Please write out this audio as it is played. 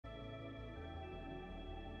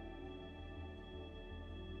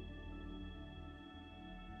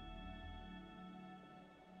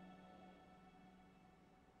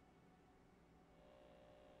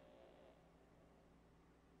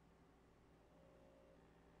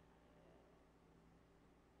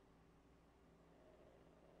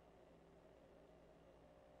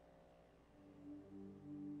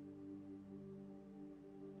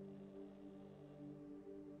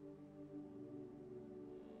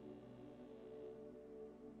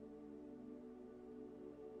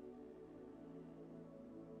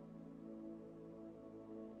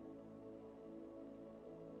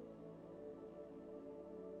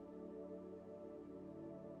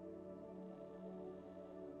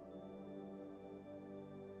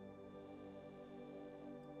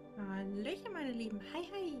Hallöchen, meine Lieben. Hi,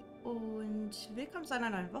 hi. Und willkommen zu einer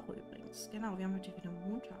neuen Woche übrigens. Genau, wir haben heute wieder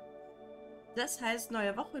Montag. Das heißt,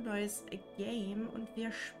 neue Woche, neues Game. Und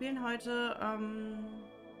wir spielen heute,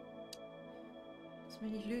 lass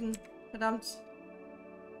mich nicht lügen. Verdammt.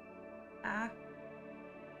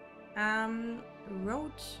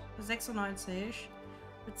 Road 96.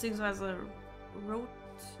 Beziehungsweise Road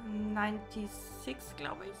 96,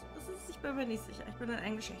 glaube ich. Ich bin mir nicht sicher. Ich bin in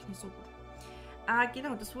Englisch echt nicht so gut.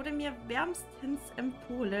 Genau, das wurde mir wärmstens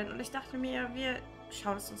empfohlen und ich dachte mir, wir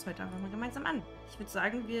schauen es uns heute einfach mal gemeinsam an. Ich würde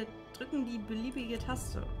sagen, wir drücken die beliebige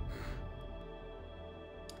Taste.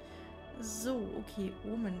 So, okay,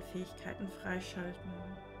 Omenfähigkeiten freischalten.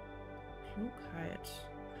 Klugheit.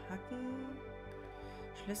 Hacken.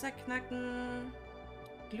 Schlösser knacken.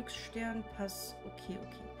 Glücksstern, Pass. Okay.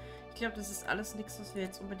 Ich glaube, das ist alles nichts, was wir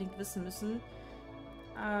jetzt unbedingt wissen müssen.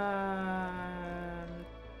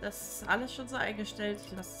 Das ist alles schon so eingestellt.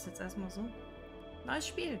 Ich lasse es jetzt erstmal so. Neues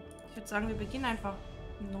Spiel. Ich würde sagen, wir beginnen einfach.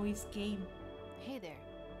 Neues Game. Hey there.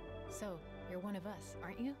 So, you're one of us,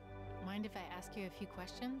 aren't you? Mind if I ask you a few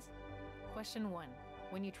questions? Question 1.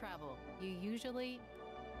 When you travel, you usually...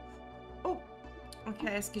 Oh.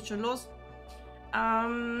 Okay, es geht schon los.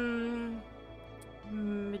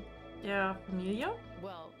 Mit der Familie?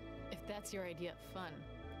 Well, if that's your idea of fun.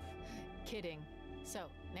 Kidding. So,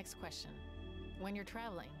 next question. When you're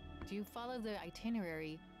traveling, do you follow the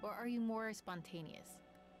itinerary or are you more spontaneous?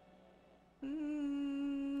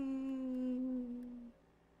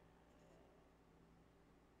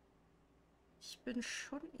 Ich bin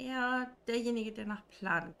schon eher derjenige, der nach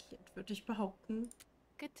Plan geht, würde ich behaupten.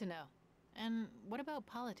 Good to know. And what about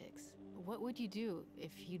politics? What would you do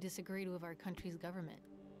if you disagreed with our country's government?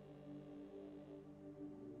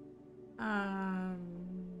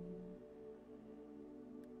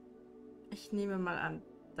 Ich nehme mal an,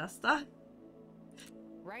 das da.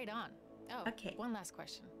 Right on. Oh, okay. One last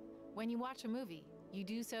question. When you watch a movie, you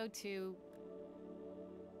do so to...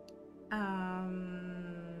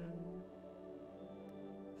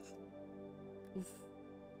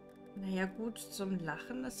 Naja gut, zum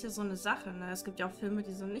Lachen ist ja so eine Sache, ne? Es gibt ja auch Filme,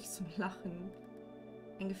 die so nicht zum Lachen.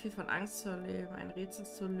 Ein Gefühl von Angst zu erleben, ein Rätsel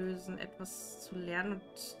zu lösen, etwas zu lernen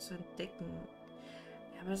und zu entdecken.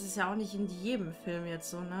 Ja, aber das ist ja auch nicht in jedem Film jetzt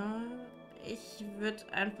so, ne? Ich würde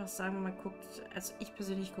einfach sagen, man guckt, also ich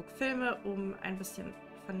persönlich gucke Filme, um ein bisschen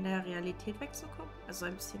von der Realität wegzukommen, also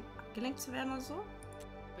ein bisschen abgelenkt zu werden oder so.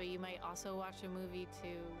 But you might also watch a movie to...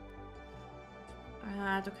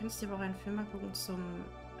 Du könntest dir aber auch einen Film angucken zum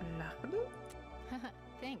Lachen.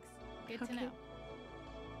 Thanks. Good to know.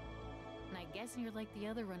 And I guess you're like the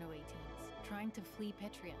other runaway teens, trying to flee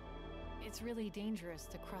Petria. It's really dangerous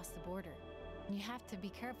to cross the border. You have to be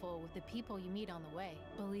careful with the people you meet on the way,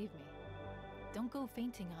 believe me. Don't go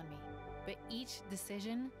fainting on me, but each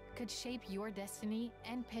decision could shape your destiny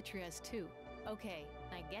and Petria's too. Okay,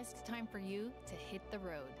 I guess it's time for you to hit the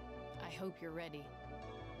road. I hope you're ready.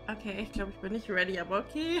 Okay, ich glaube, ich bin nicht ready, aber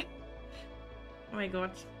okay. Oh mein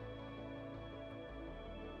Gott.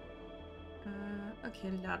 Okay,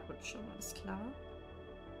 Lad wird schon, alles klar.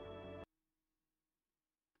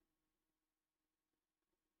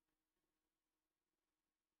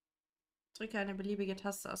 Drücke eine beliebige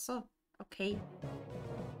Taste. Achso, okay.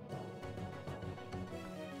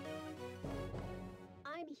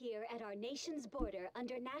 I'm here at our nation's border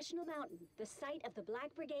under National Mountain, the site of the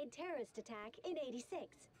Black Brigade terrorist attack in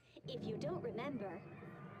 '86. If you don't remember,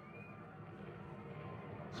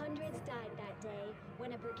 hundreds died that day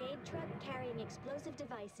when a brigade truck carrying explosive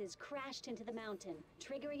devices crashed into the mountain,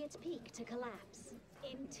 triggering its peak to collapse.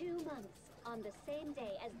 In 2 months, on the same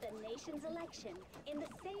day as the nation's election, in the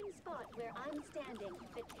same spot where I'm standing,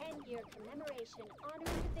 the 10-year commemoration honoring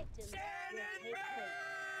the victims will take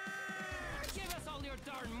place. Give us all your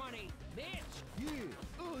darn money, bitch! Yeah,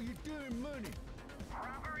 all your darn money.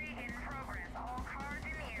 Robbery in progress. All cars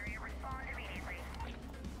in the area respond immediately.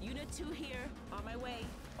 Unit 2 here. On my way.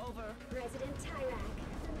 Over. President Tyrak,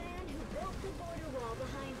 the man who built the border wall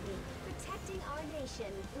behind me, protecting our nation,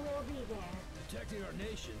 will be there. Protecting our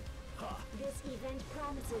nation? Ha! This event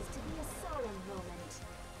promises to be a solemn moment,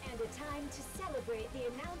 and a time to celebrate the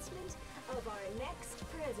announcement of our next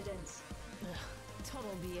president. Ugh,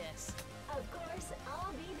 total BS. Of course,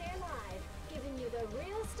 I'll be there live, giving you the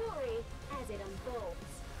real story as it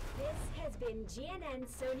unfolds. This has been GNN's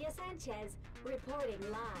Sonia Sanchez reporting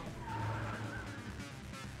live.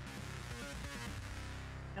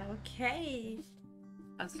 Okay.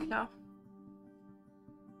 Alles klar.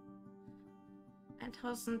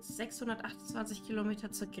 1628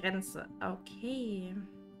 Kilometer zur Grenze. Okay.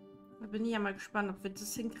 Da bin ich ja mal gespannt, ob wir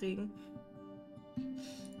das hinkriegen.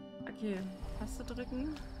 Okay. Taste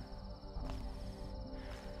drücken.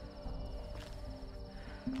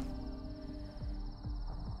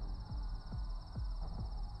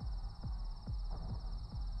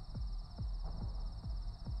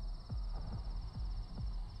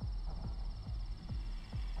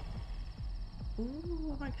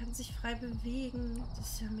 Man kann sich frei bewegen.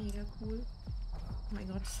 Das ist ja mega cool. Oh mein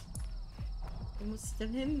Gott. Wo muss ich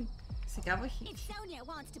denn hin? Ist egal, wo ich... If Sonia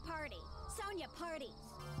wants to party, Sonia parties.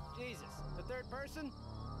 Jesus, the third person?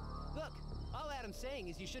 Look, all Adam's saying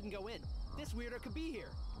is you shouldn't go in. This weirdo could be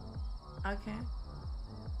here. Okay.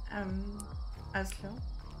 Alles klar.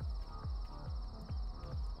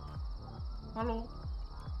 Hallo.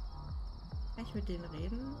 Kann ich mit denen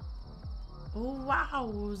reden? Oh,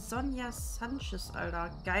 wow. Sonja Sanchez, Alter.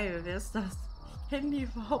 Geil. Wer ist das? Ich kenne die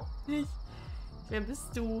überhaupt nicht. Wer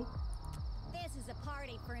bist du? This is a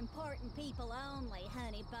party for important people only,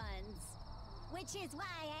 honey buns. Which is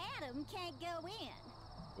why Adam can't go in.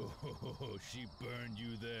 Oh, she burned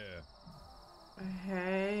you there.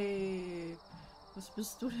 Hey. Was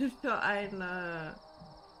bist du denn für eine?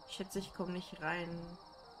 Ich schätze, ich komme nicht rein.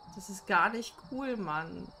 Das ist gar nicht cool,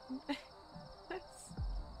 Mann.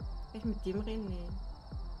 Kann ich mit dem reden? Nee.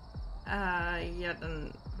 Ja,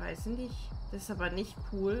 dann weiß ich nicht. Das ist aber nicht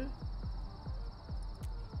cool.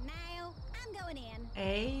 Now, I'm going in.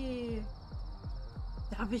 Ey.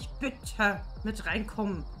 Darf ich bitte mit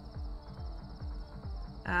reinkommen?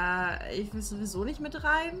 Ich will sowieso nicht mit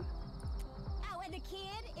rein. Oh, and the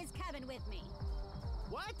kid is coming with me.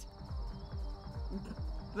 What?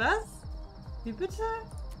 Was? Wie bitte?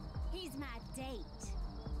 He's my date.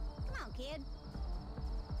 Come on, kid.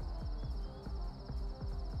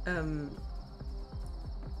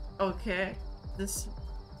 Okay.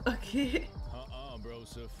 Okay.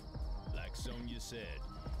 Broseph. Like Sonia said,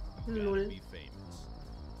 Lol. gotta be famous.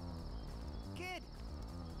 Kid,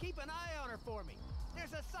 keep an eye on her for me.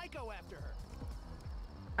 There's a psycho after her.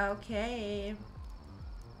 Okay.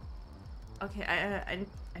 Okay, ein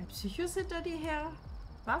Psycho hinter dir her?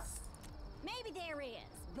 Was? Maybe there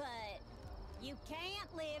is, but you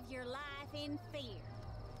can't live your life in fear.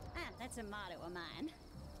 That's a motto of mine.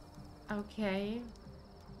 Okay.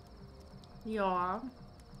 Ja.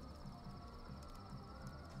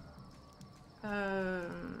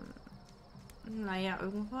 Naja,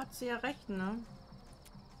 irgendwo hat sie ja recht, ne?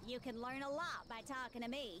 You can learn a lot by talking to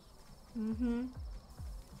me. Mhm.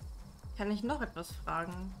 Kann ich noch etwas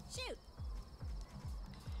fragen? Shoot.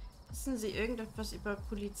 Wissen Sie irgendetwas über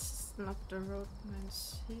Polizisten auf der Road?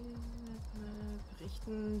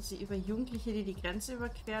 Berichten Sie über Jugendliche, die die Grenze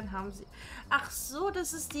überqueren? Haben Sie... Ach so,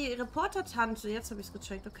 das ist die Reporter-Tante. Jetzt habe ich es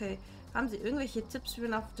gecheckt. Okay. Haben Sie irgendwelche Tipps, wie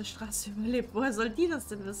man auf der Straße überlebt? Woher soll die das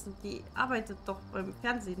denn wissen? Die arbeitet doch beim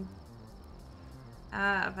Fernsehen.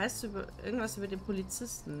 Weißt du irgendwas über den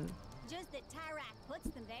Polizisten? Just that Tyrak puts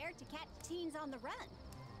them there to catch teens on the run.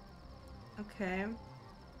 Okay.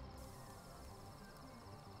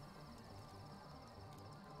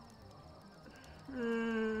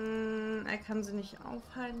 Er kann sie nicht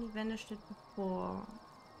aufhalten. Die Wende steht bevor.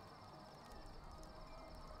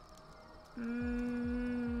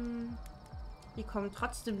 Die kommen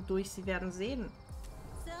trotzdem durch. Sie werden sehen.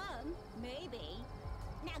 Some, maybe.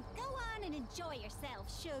 Now go on and enjoy yourself,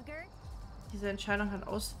 sugar. Diese Entscheidung hat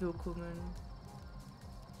Auswirkungen.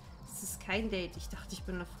 Es ist kein Date. Ich dachte, ich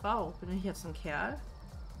bin eine Frau. Bin ich jetzt ein Kerl?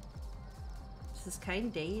 Es ist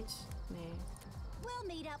kein Date. Nee. We'll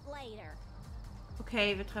meet up later.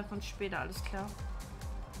 Okay, wir treffen uns später. Alles klar.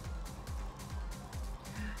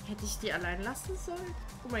 Hätte ich die allein lassen sollen?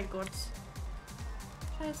 Oh mein Gott.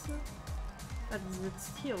 Scheiße. Die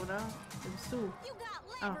sitzt hier, oder? Wo bist du? You got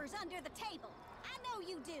levers under the table. I know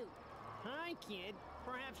you do. Hi, kid.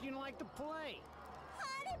 Perhaps you'd like to play.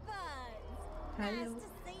 Honey buns. Hallo. Nice to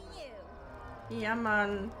see you. Ja,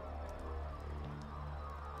 Mann.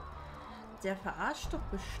 Der verarscht doch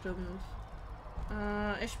bestimmt.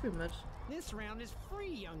 Ich spiele mit. This round is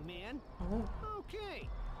free, young man. Oh. Okay,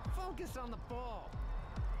 focus on the ball.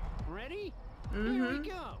 Ready? Here we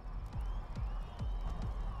go.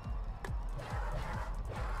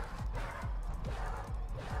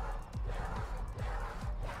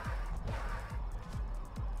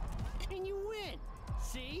 And you win.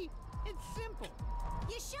 See? It's simple.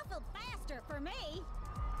 You shuffled faster for me.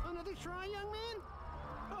 Another try, young man?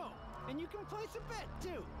 Oh, and you can place a bet,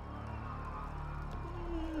 too.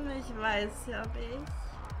 Ich weiß ja nicht.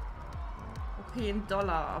 Okay, in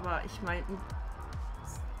Dollar, aber ich meine,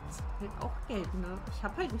 das ist halt auch Geld, ne? Ich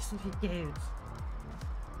habe halt nicht so viel Geld.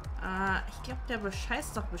 Ich glaube, der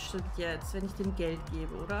bescheißt doch bestimmt jetzt, wenn ich dem Geld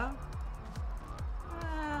gebe, oder?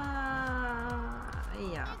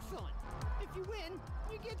 Ja.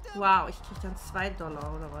 Wow, ich krieg dann $2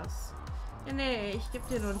 oder was? Ja, nee, ich gebe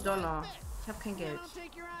dir nur $1. Ich habe kein Geld.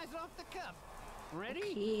 Eyes off the cup. Ready?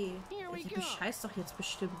 Okay. Here we Der go. bescheißt doch jetzt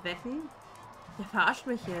bestimmt Wetten. Der verarscht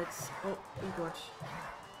mich jetzt. Oh, oh Gott.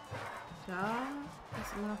 Da. Er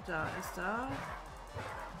ist immer noch da. Er ist da.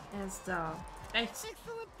 Er ist da. Rechts.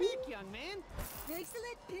 Excellent pick, young man.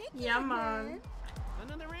 Excellent pick. Ja, Mann.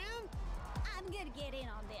 Another round? I'm gonna get in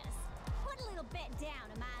on this. Put a little bet down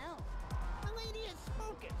of my own. The lady has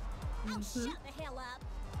spoken. Oh, shut the hell up.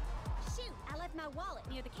 Shoot, I left my wallet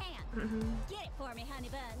near the can. Get it for me, honey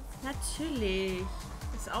buns. Natürlich.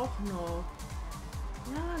 Ist auch noch.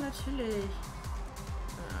 Ja, natürlich.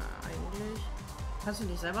 Eigentlich. Kannst du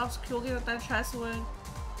nicht selber aufs Klo gehen und deinen Scheiß holen?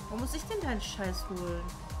 Warum muss ich denn deinen Scheiß holen?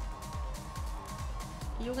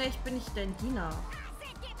 Junge, ich bin nicht dein Diener. I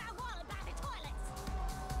said get my wallet by the toilets.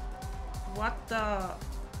 What the...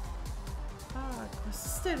 Fuck, was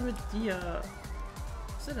ist denn mit dir?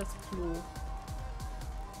 Was ist denn das Klo?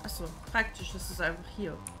 Achso, praktisch ist es einfach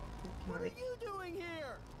hier. Geh mal What are weg. you doing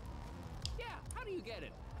here? Yeah, how do you get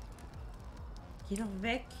it? Geh doch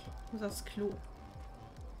weg. Ich muss aufs Klo.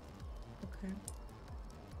 Okay.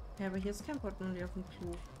 Ja, aber hier ist kein Portemonnaie auf dem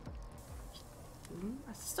Klo.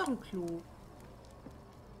 Das ist doch ein Klo.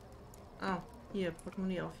 Ah, hier,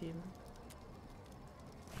 Portemonnaie aufheben.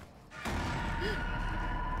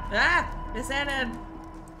 Ah! Wer ist er denn?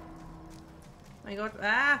 Mein Gott,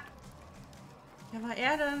 ah! Wer war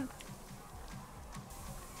er denn?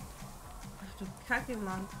 Ach du Kacke,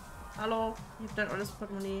 Mann. Hallo, ich hab dein olles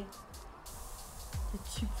Portemonnaie. Der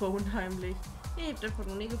Typ war unheimlich. Ich hab dein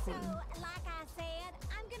Portemonnaie So, gefunden. like I said,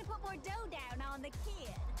 I'm gonna put more dough down on the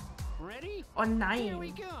kid. Ready? Oh Here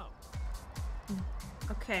we nein. go.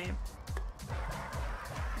 Okay.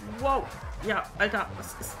 Wow. Ja, Alter,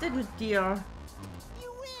 was ist denn mit dir? You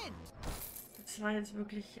win. Das war jetzt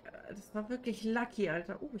wirklich, das war wirklich lucky,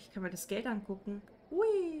 Alter. Ich kann mir das Geld angucken.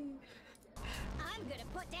 Ui. I'm gonna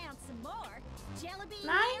put down some more. Jellybean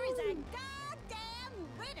Nein. here is a goddamn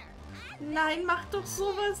winner. Nein, mach doch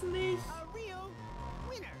sowas nicht. A real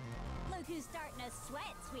winner. Look who's starting to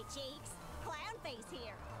sweat, sweet cheeks. Clownface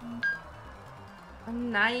here. Oh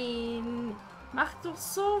nein. Mach doch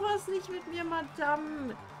sowas nicht mit mir,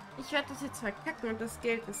 Madame. Ich werde das jetzt verkacken und das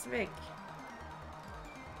Geld ist weg.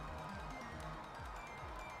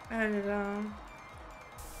 Alter.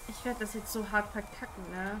 Ich werde das jetzt so hart verkacken,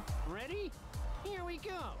 ne? Ready? Here we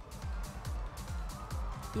go.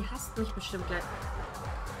 Ihr hasst mich bestimmt gleich.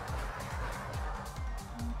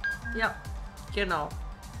 Ja, genau.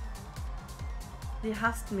 Die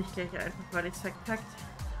hasst mich gleich einfach, weil ich es verkackt.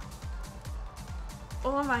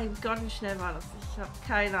 Oh mein Gott, wie schnell war das? Ich habe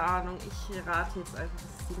keine Ahnung. Ich rate jetzt einfach,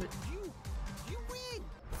 dass sie mit... You win.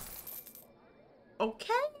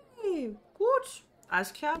 Okay, gut.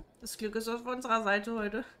 Alles klar. Das Glück ist auf unserer Seite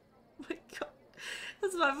heute. Oh mein Gott.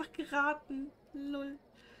 Das war einfach geraten. Lol.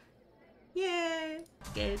 Yay.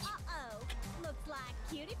 Geld. Uh-oh. Looks like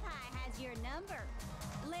Cutie Pie has your number.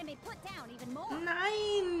 Let me put down even more.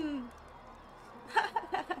 Nein!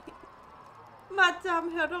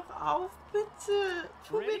 Madame, hör doch auf, bitte!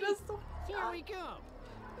 Tu mir Ready? das doch nicht Here an. we go.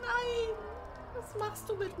 Nein! Was machst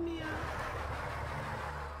du mit mir?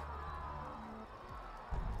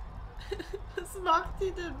 Was macht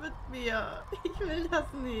die denn mit mir? Ich will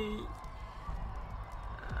das nicht.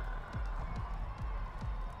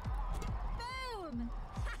 Boom!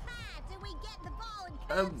 Haha! Do we get the ball and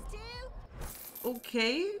cups too?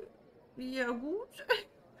 Okay. Ja, gut.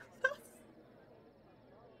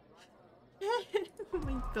 Oh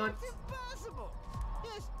mein Gott. It's impossible.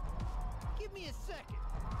 Just give me a second.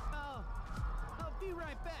 I'll be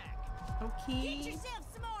right back. Get Okay. yourself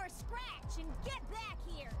some more scratch and get back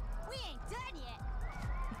here. We ain't done yet.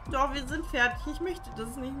 Doch, wir sind fertig. Ich möchte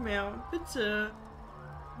das nicht mehr. Bitte.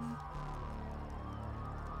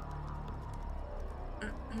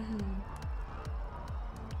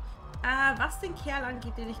 Was den Kerl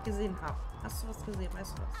angeht, den ich gesehen habe. Hast du was gesehen?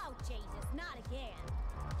 Weißt du was? Oh Jesus, not again.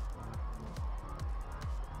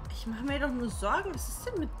 Ich mache mir doch nur Sorgen. Was ist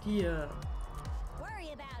denn mit dir?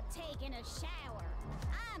 Worry about taking a shower.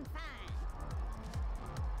 I'm fine.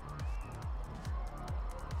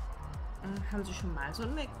 Haben Sie schon mal so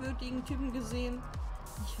einen merkwürdigen Typen gesehen?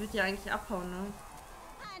 Ich würde ja eigentlich abhauen, ne?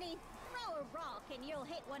 Honey, throw a rock and you'll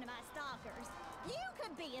hit one of my stalkers. You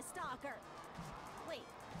could be a stalker. Wait,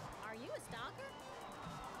 are you a stalker?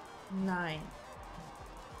 Nein.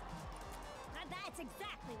 That's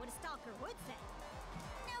exactly what a stalker would say.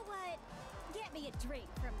 You know what? Get me a drink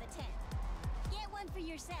from the tent. Get one for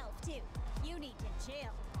yourself, too. You need to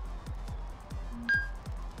chill.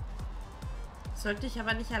 Sollte ich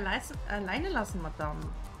aber nicht alleine lassen, Madame.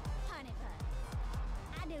 Honey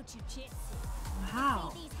buns. I know jujitsu. Wow.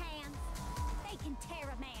 See these hands? They can tear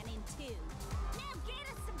a man in two. Now get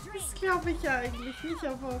us some Das glaube ich ja eigentlich nicht,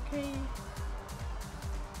 aber okay.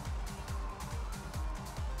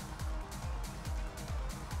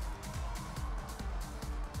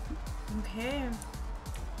 Okay.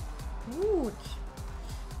 Gut.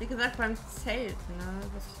 Wie gesagt, beim Zelt, ne?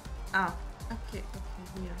 Okay,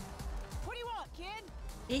 hier. What do you want, kid?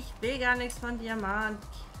 Ich will gar nichts von Diamant.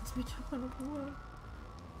 Lass mich doch in Ruhe.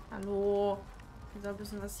 Hallo. Ich soll ein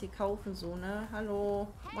bisschen was hier kaufen, so, ne?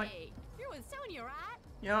 Hallo. Hey, you're with Sonia, right?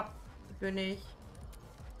 Ja, bin ich.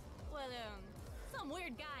 Well, some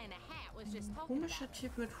weird guy in a hat was just talking Komischer about.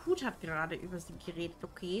 Typ mit Hut hat gerade über sie geredet.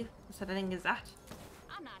 Okay, was hat er denn gesagt?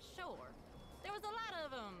 I'm not sure. There was a lot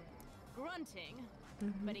of grunting,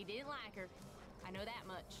 but he didn't like her. I know that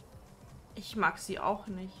much. Ich mag sie auch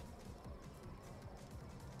nicht.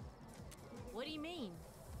 What do you mean?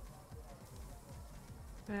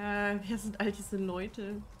 Wer sind all diese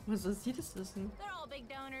Leute? Wo soll sie das wissen? They're all big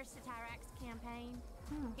donors to Tyrak's campaign.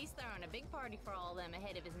 He's throwing a big party for all of them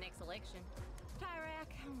ahead of his next election.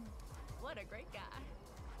 Tyrak, what a great guy.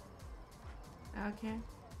 Okay.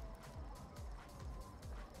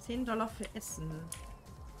 $10 für Essen.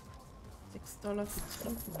 $6 für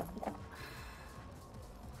Trinken.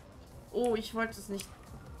 Oh, ich wollte es nicht.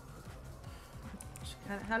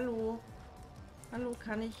 Hallo. Hallo,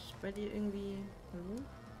 kann ich bei dir irgendwie... Hallo?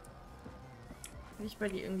 Kann ich bei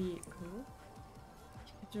dir irgendwie... Hallo?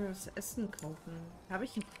 Ich könnte mir was zu essen kaufen. Habe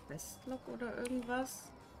ich einen Questlog oder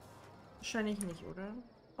irgendwas? Wahrscheinlich nicht, oder?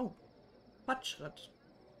 Oh. Fortschritt.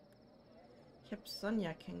 Ich habe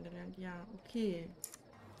Sonja kennengelernt. Ja, okay.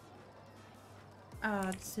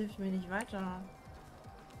 Ah, das hilft mir nicht weiter.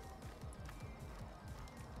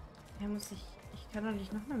 Ja, muss ich... Ich kann doch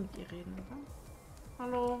nicht nochmal mit ihr reden, oder?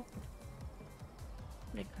 Hallo?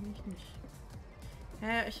 Nee, kann ich nicht.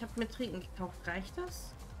 Hä, ich habe mir Trinken gekauft. Reicht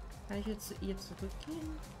das? Kann ich jetzt zu ihr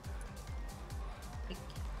zurückgehen?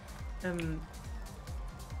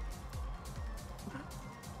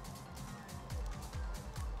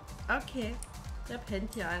 Okay. Der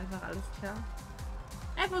pennt hier einfach, alles klar.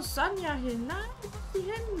 Ey, wo ist Sonja hin? Nein, wo ist sie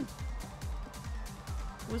hin?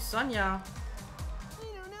 Wo ist Sonja?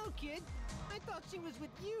 I don't know, kid. I thought she was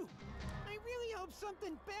with you. I really hope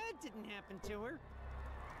something bad didn't happen to her.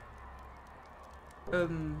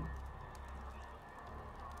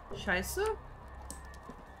 Scheiße?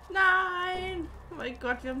 Nein! Oh mein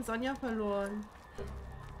Gott, wir haben Sonja verloren.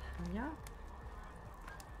 Sonja?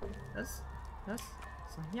 Was? Was?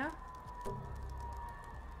 Sonja?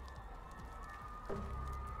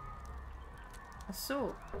 Ach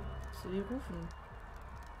so. So, die rufen.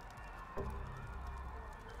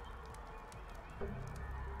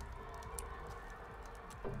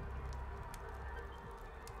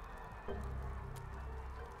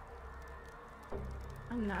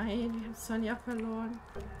 Oh nein, wir haben Sonja verloren.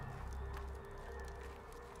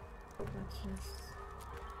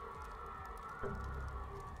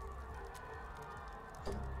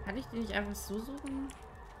 Kann ich die nicht einfach so suchen?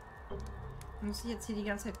 Muss ich jetzt hier die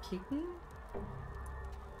ganze Zeit klicken?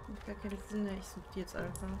 Macht gar keinen Sinn, ich suche die jetzt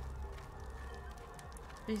einfach.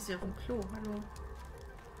 Bin ich sie auf dem Klo? Hallo?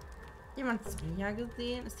 Jemand Sonja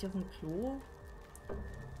gesehen? Ist die auf dem Klo?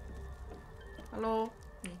 Hallo?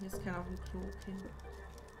 Ne, hier ist keiner auf dem Klo, okay.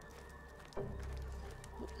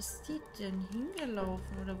 Wo ist die denn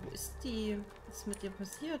hingelaufen? Oder wo ist die? Was ist mit ihr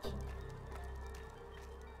passiert?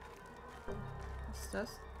 Was ist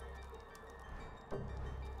das?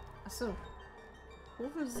 Achso.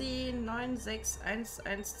 Rufen Sie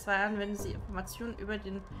 96112 an, wenn Sie Informationen über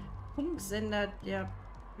den Funksender der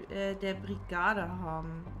Brigade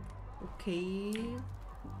haben. Okay.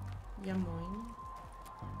 Ja, moin.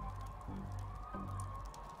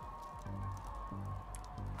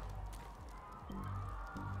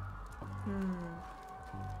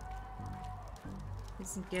 Hier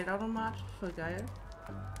ist ein Geldautomat. Voll geil.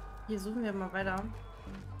 Hier suchen wir mal weiter.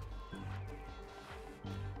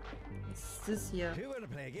 Was ist das hier?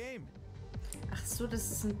 Ach so,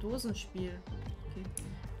 das ist ein Dosenspiel. Okay.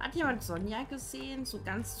 Hat jemand Sonja gesehen? So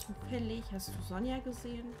ganz zufällig. Hast du Sonja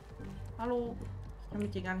gesehen? Hallo? Ich kann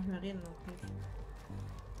mit dir gar nicht mehr reden. Okay.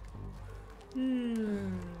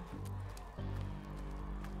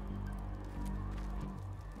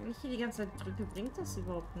 Wenn ich hier die ganze Zeit drücke, bringt das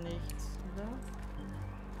überhaupt nichts, oder?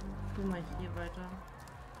 Tu mal hier weiter.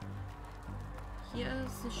 Hier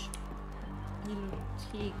ist die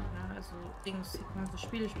Spielothek, ne? Also Dings, hier kann man so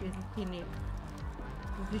Spiele spielen. Okay, nee.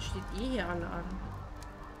 Wofür steht ihr hier alle an?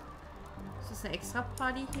 Ist das eine extra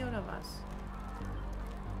Party hier oder was?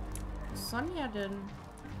 Wo ist Sonja denn?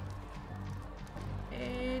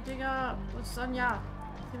 Ey, Digga, wo ist Sonja?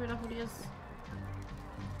 Seh mir doch, wo die ist.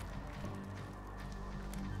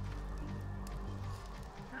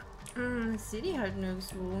 Ich sehe die halt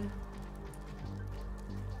nirgendwo.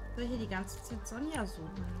 Ich soll hier die ganze Zeit Sonja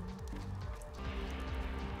suchen.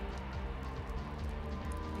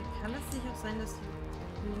 Kann es nicht auch sein, dass die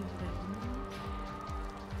irgendwie da hinten sind?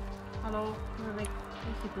 Hallo, komm mal weg.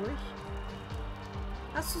 Bin ich hier durch?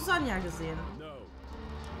 Hast du Sonja gesehen? No.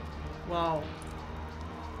 Wow.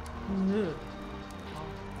 Nö.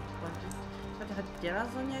 Warte, hat der da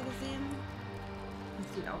Sonja gesehen? Muss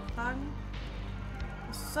ich ihn auch fragen?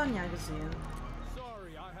 Hast du Sonja gesehen?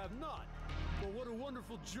 Sorry, I have not. But what a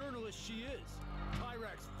wonderful journalist she is.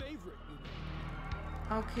 Tyrak's favorite, you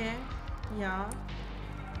know. Okay. Ja.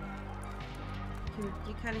 Okay, mit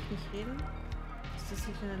dir kann ich nicht reden. Was ist das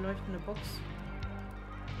hier für eine leuchtende Box?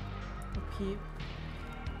 Okay.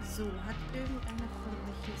 So, hat irgendeiner von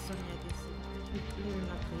euch hier Sonja gesehen? Kann ich mit irgendjemandem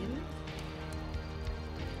noch reden?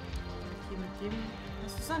 Okay, mit dem...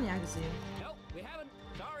 Hast du Sonja gesehen? No, we haven't.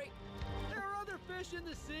 Sorry. There are other fish in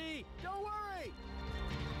the sea. Don't worry.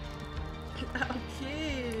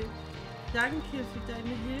 Okay. Danke für deine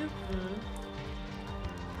Hilfe.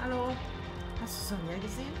 Hallo. Hast du Sonja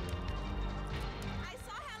gesehen? I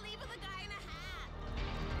saw her leave with a guy in a hat.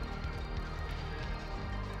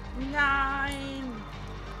 Nein!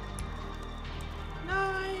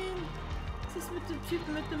 Nein! Sie ist mit dem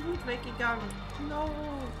Typen mit dem Hut weggegangen. No!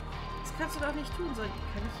 Das kannst du doch nicht tun. Kann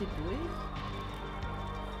ich hier durch?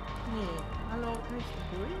 Nee. Hallo, kann ich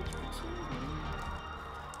hier durch? Bitte?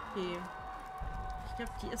 Okay. Ich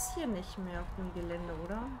glaube, die ist hier nicht mehr auf dem Gelände,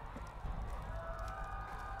 oder?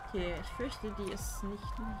 Okay, ich fürchte, die ist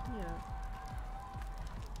nicht mehr hier.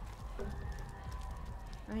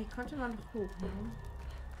 Aber hier konnte man doch hoch, ne?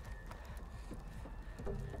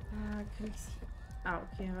 Ah, kann ich sie... Ah,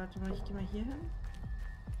 okay, warte mal, ich gehe mal hier hin.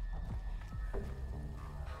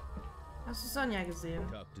 Hast du Sonja gesehen?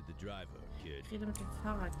 Talk to the driver, kid. Ich rede mit dem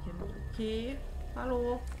Fahrradkind. Okay,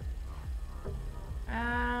 hallo.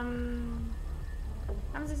 Haben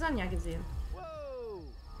Sie Sonja gesehen? Whoa!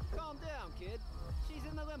 Calm down, kid. She's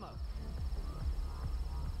in the limo.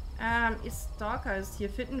 Ihr Stalker ist hier.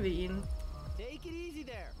 Finden wir ihn. Take it easy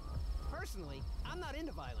there. Personally, I'm not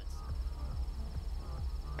into violence.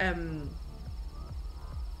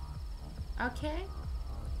 Okay.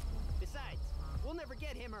 Besides, we'll never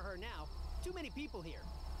get him or her now. Too many people here.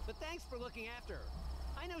 But thanks for looking after her.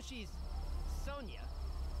 I know she's Sonia,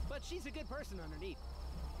 but she's a good person underneath.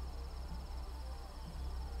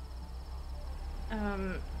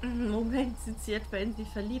 Moment, sind sie etwa in sie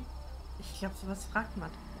verliebt? Ich glaube, sowas fragt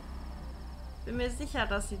man. Bin mir sicher,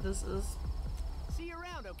 dass sie das ist. See you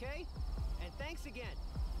around, okay? And thanks again.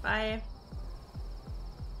 Bye.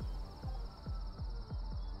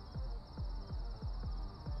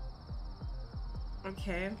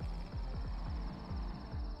 Okay.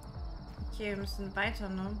 Okay, wir müssen weiter,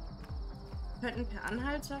 ne? Wir könnten per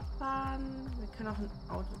Anhalter fahren. Wir können auch ein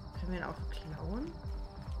Auto... Können wir ein Auto klauen?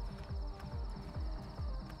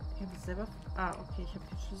 Können wir selber... Ah, okay, ich habe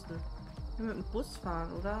den Schlüssel. Wir können mit dem Bus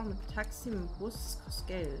fahren, oder? Mit dem Taxi, mit dem Bus, das kostet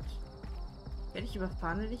Geld. Werde ich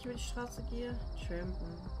überfahren, wenn ich über die Straße gehe?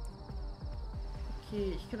 Trampen.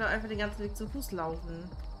 Okay, ich könnte auch einfach den ganzen Weg zu Fuß laufen.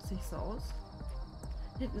 Sieht nicht so aus.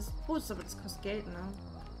 Hinten ist ein Bus, aber das kostet Geld, ne?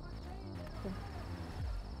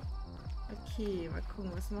 Okay, mal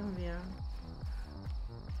gucken, was machen wir?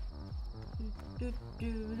 Die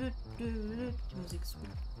Musik ist gut.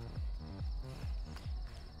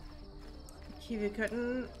 Okay, wir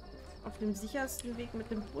könnten auf dem sichersten Weg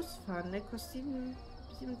mit dem Bus fahren. Der kostet $7.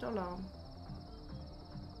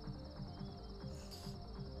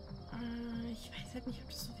 Ich weiß halt nicht, ob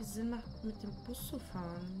das so viel Sinn macht, mit dem Bus zu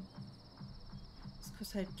fahren. Das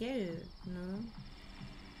kostet halt Geld, ne?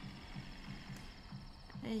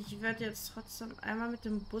 Ich werde jetzt trotzdem einmal mit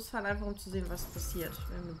dem Bus fahren, einfach um zu sehen, was passiert,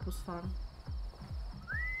 wenn wir mit dem Bus fahren.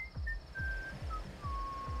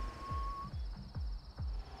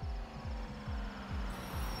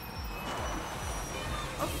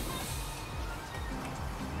 Oh.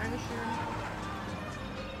 Dankeschön.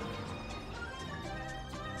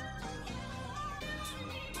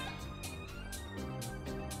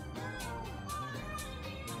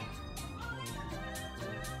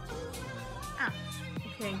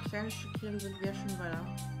 Okay, ein kleines Stückchen sind wir schon weiter.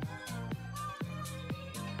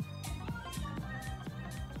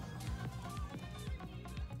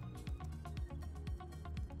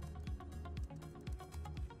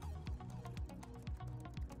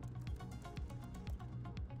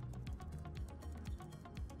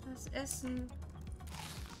 Das Essen.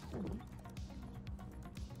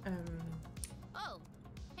 Oh,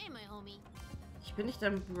 hey, my homie. Ich bin nicht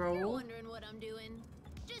ein You're Bro. wondering what I'm doing?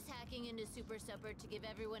 Just hacking into Super Supper to give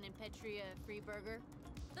everyone in Petria a free burger.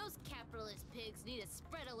 Those capitalist pigs need to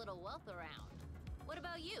spread a little wealth around. What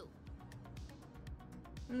about you?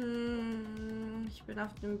 Ich bin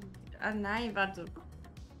auf dem... Ah nein, warte.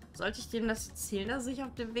 Sollte ich dem das erzählen, dass ich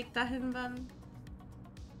auf dem Weg dahin bin?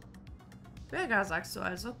 Burger, sagst du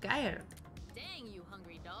also? Geil. Dang, you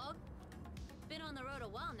hungry dog. Been on the road a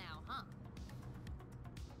while now, huh?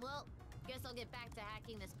 Well, guess I'll get back to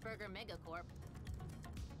hacking this burger megacorp.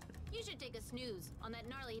 You should take a snooze on that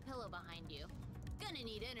gnarly pillow behind you. Gonna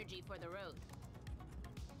need energy for the road.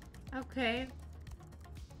 Okay.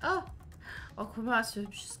 Oh. Oh, guck mal, was für ein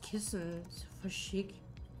hübsches Kissen. Ist ja voll schick.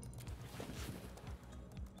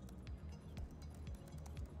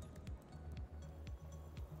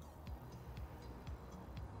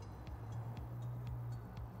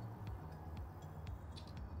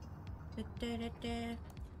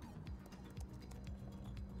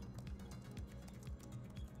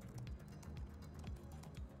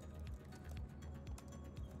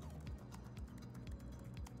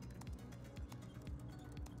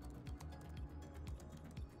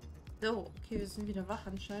 So, okay, wir sind wieder wach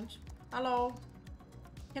anscheinend. Hallo.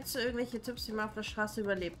 Kennst du irgendwelche Tipps, wie man auf der Straße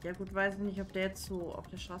überlebt? Ja gut, weiß ich nicht, ob der jetzt so auf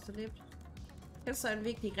der Straße lebt. Kennst du einen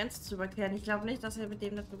Weg, die Grenze zu überqueren? Ich glaube nicht, dass wir mit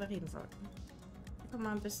dem darüber reden sollten. Guck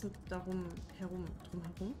mal ein bisschen darum herum.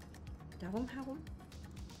 Darum herum?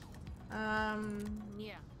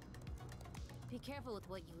 Yeah. Be careful with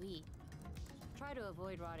what you eat. Try to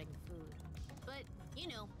avoid rotting food. But, you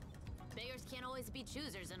know, beggars can't always be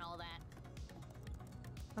choosers and all that.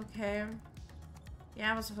 Okay.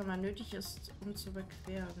 Ja, was auch immer nötig ist, um zu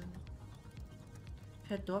überqueren.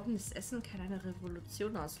 Verdorbenes Essen kann eine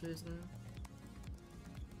Revolution auslösen.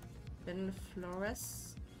 Wenn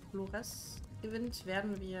Flores gewinnt,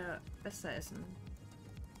 werden wir besser essen.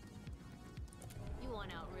 You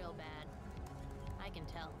want out real bad. I can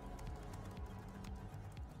tell.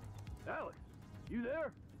 Alex, you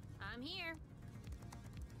there? I'm here.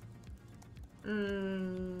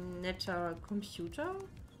 Netter Computer?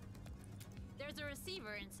 There's a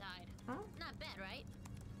receiver inside. Huh? Not bad, right?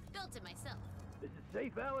 Built it myself. This is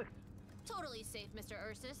safe, Alex? Totally safe, Mr.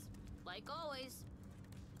 Ursus. Like always.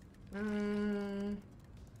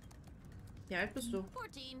 Wie alt bist du?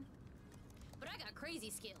 14. But I got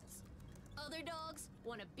crazy skills. Other dogs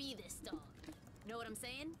want to be this dog. Know what I'm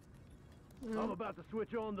saying? I'm about to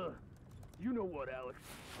switch on the... You know what, Alex.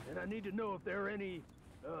 And I need to know if there are any,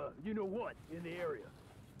 you know what, in the area.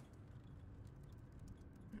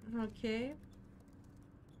 Okay.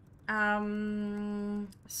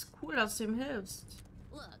 Ist cool, dass du ihm hilfst.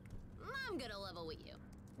 Look, I'm gonna level with you.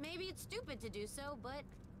 Maybe it's stupid to do so, but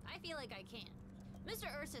I feel like I can. Mr.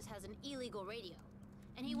 Ursus has an illegal radio,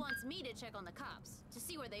 and he wants me to check on the cops to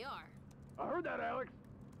see where they are. I heard that, Alex.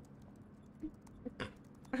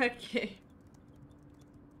 Okay.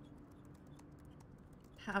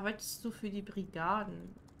 Arbeitest du für die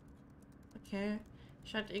Brigaden? Okay.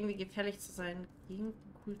 Scheint irgendwie gefährlich zu sein.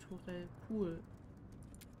 Gegenkulturell cool.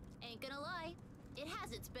 Ain't gonna lie, it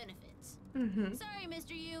has its benefits. Mhm. Sorry,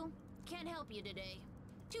 Mr. U. Can't help you today.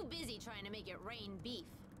 Too busy trying to make it rain beef.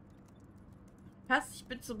 Was? Ich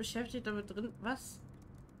bin so beschäftigt damit drin. Was?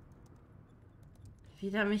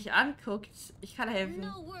 Wie der mich anguckt. Ich kann helfen.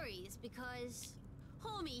 No worries, because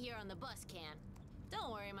homie here on the bus can.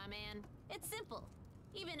 Don't worry, my man. It's simple.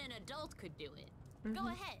 Even an adult could do it. Go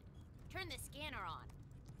ahead. Turn the scanner on.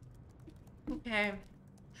 Okay.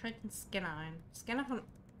 Schalt den Scanner ein. Scanner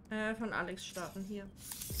von Alex starten hier.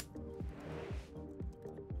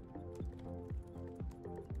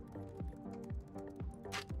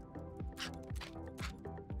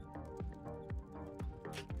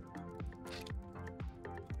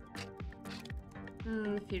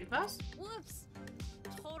 Fehlt was? Whoops.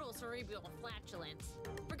 Total cerebral flatulence.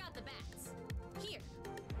 Forgot the bats. Here.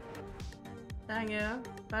 Danke.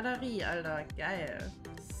 Batterie, Alter. Geil.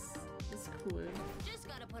 Das ist cool. Just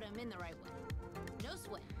gotta put them in the right way. No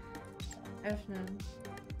sweat. Öffnen.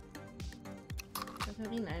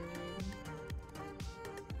 Batterien einlegen.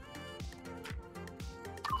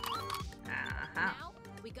 Aha. Now,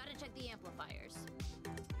 we gotta check the amplifiers.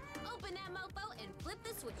 Open that mofo and flip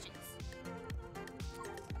the switches.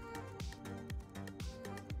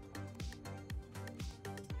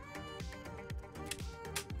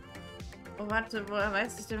 Oh, warte, woher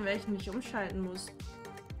weiß ich denn, welchen ich umschalten muss?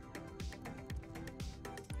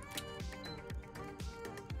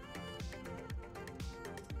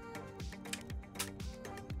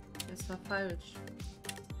 Das war falsch.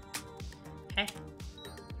 Hä?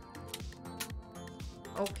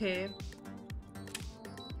 Okay.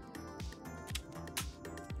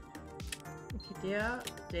 Okay,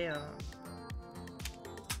 der.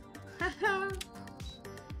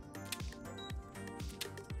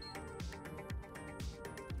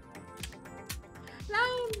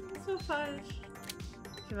 So falsch.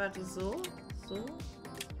 Okay, warte, so. So.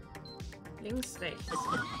 Links, rechts.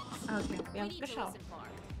 Okay, wir haben es geschafft.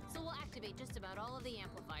 So we'll activate just about all of the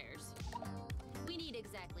amplifiers. We need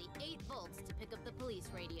exactly 8 volts to pick up the police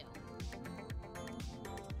radio.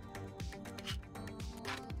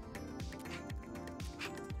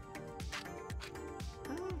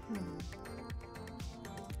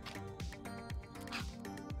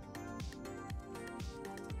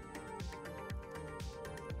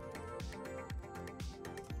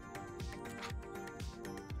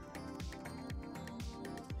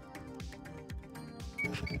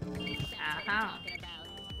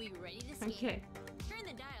 Okay. Turn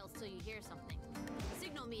the dials till you hear something.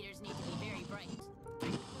 Signal meters need to be very bright.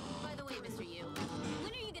 By the way, Mr. Yu,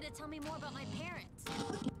 when are you gonna tell me more about my parents?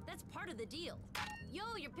 That's part of the deal.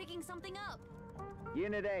 Yo, you're picking something up.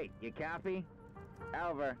 Unit 8, you copy?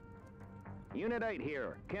 Over. Unit 8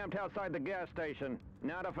 here, camped outside the gas station.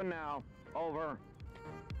 Nada for now. Over.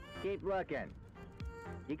 Keep looking.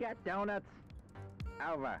 You got donuts?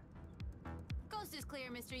 Over. Coast is clear,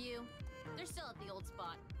 Mr. Yu. They're still at the old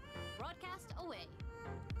spot. Broadcast away.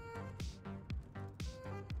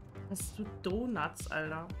 Hast du Donuts,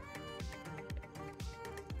 Alter?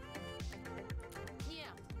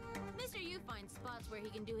 Yeah. Mr. Yu finds spots where he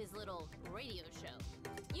can do his little radio show.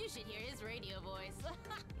 You should hear his radio voice.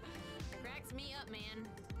 Cracks me up, man.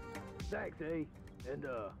 Thanks, A. And,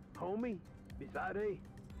 homie, beside A,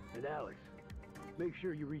 and Alex. Make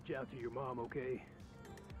sure you reach out to your mom, okay?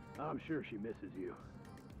 I'm sure she misses you.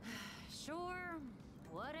 Sure.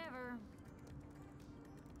 Whatever.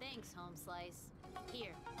 Thanks, Home Slice.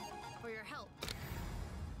 Here, for your help.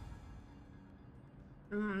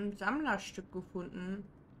 Ein Sammlerstück gefunden.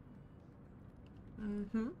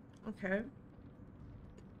 Mhm, okay.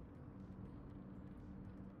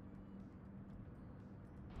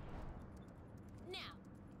 Now,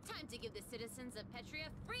 time to give the citizens of Petria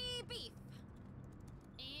free beef.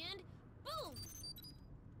 And boom!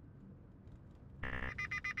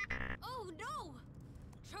 Oh no!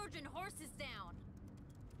 Trojan horse is down.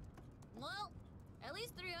 Well, at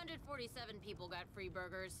least 347 people got free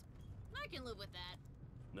burgers. I can live with that.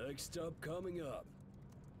 Next up coming up.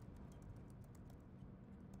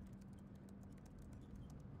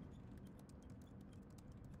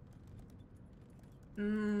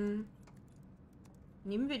 Nehmen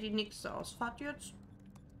wir die nächste Ausfahrt jetzt?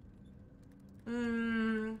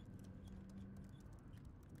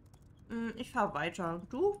 Ich fahr weiter.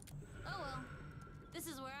 Du? Oh well. This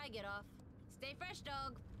is where I get off. Stay fresh,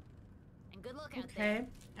 dog. And good luck out there. Okay.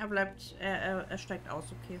 Er bleibt, er steigt aus,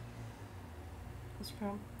 okay. Ist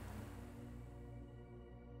klar.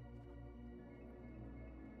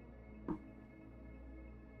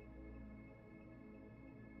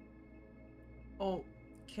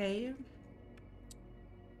 Okay.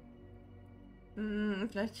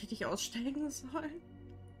 Vielleicht hätte ich aussteigen sollen.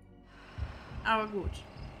 Aber gut.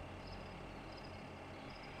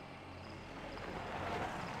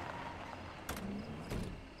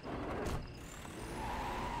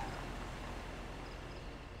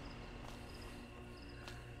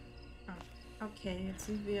 Okay, jetzt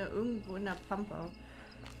sind wir irgendwo in der Pampa.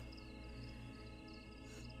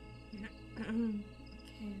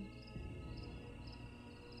 Okay.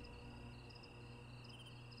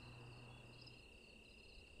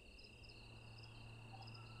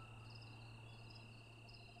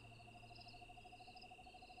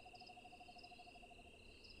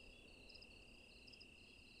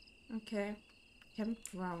 Okay.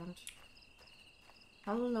 Campground.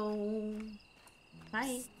 Hallo.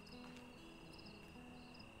 Hi.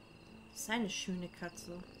 Das ist eine schöne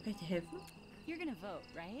Katze. Kann ich dir helfen? You're gonna vote,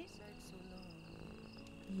 right?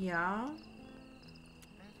 Ja.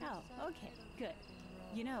 Oh, okay, good.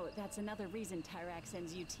 You know, that's another reason Tyrak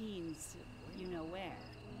sends you teens, you know where.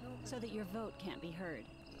 So that your vote can't be heard.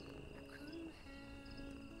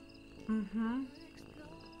 Mhm.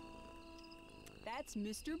 That's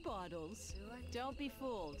Mr. Bottles. Don't be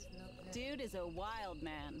fooled. Dude is a wild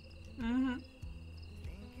man. Mhm.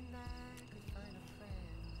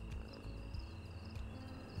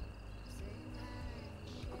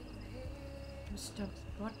 Mr.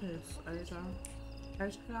 Bottles, Alter.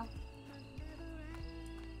 Alles klar.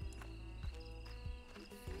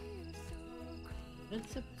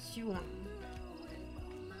 Rezeption.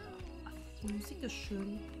 Ach, die Musik ist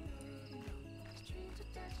schön.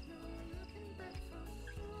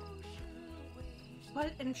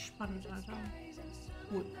 Voll entspannt, Alter.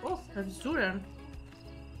 Gut. Oh, wer bist du denn?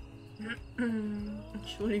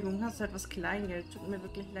 Entschuldigung, hast du etwas Kleingeld? Tut mir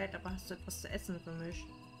wirklich leid, aber hast du etwas zu essen für mich?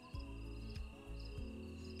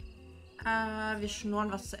 Wir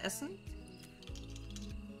schnorren was zu essen.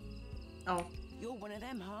 Oh. You're one of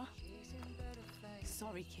them, huh?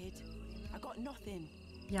 Sorry, kid. I got nothing.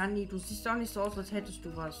 Ja, nee, du siehst auch nicht so aus, als hättest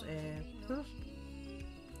du was,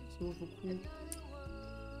 So cool.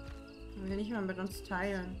 Will nicht mal mit uns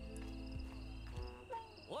teilen.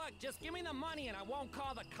 Look, just give me the money and I won't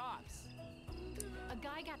call the cops. A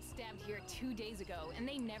guy got stabbed here 2 days ago, and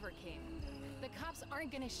they never came. The cops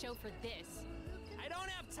aren't gonna show for this. I don't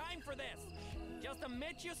have time for this. Just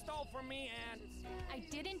admit you stole from me and... I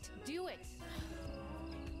didn't do it.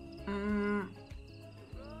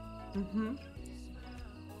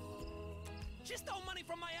 She stole money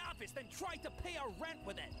from my office, then tried to pay our rent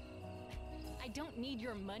with it. I don't need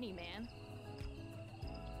your money, man.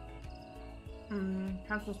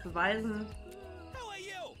 Kannst du es beweisen? Who are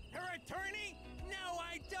you? Her attorney? No,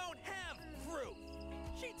 I don't have proof.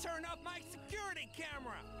 She turned off my security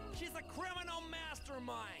camera. She's a criminal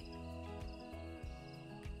mastermind.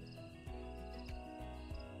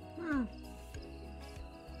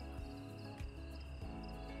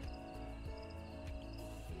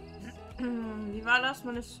 Wie war das?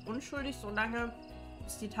 Man ist unschuldig, solange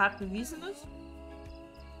bis die Tat bewiesen ist?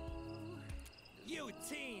 You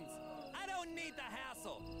teens, I don't need the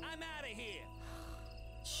hassle. I'm out of here.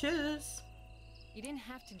 Tschüss. You didn't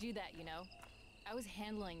have to do that, you know. I was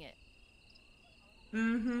handling it.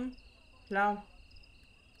 Klar.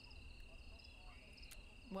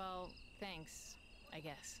 Well, thanks, I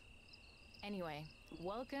guess. Anyway,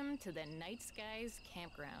 welcome to the Night Skies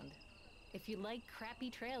campground. If you like crappy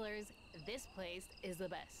trailers, this place is the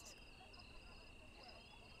best.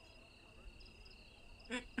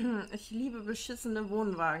 Ich liebe beschissene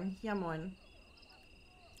Wohnwagen. Ja, moin.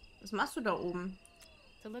 Was machst du da oben?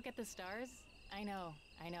 To look at the stars? I know,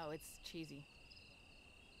 it's cheesy.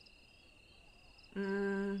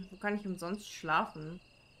 Wo kann ich umsonst schlafen?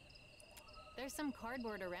 There's some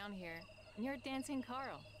cardboard around here. You're dancing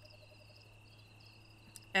Carl.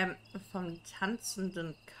 Vom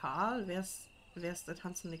tanzenden Karl? Wer ist der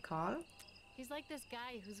tanzende Karl? He's like this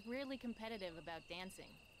guy who's really competitive about dancing.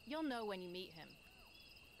 You'll know when you meet him.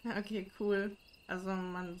 Okay, cool. Also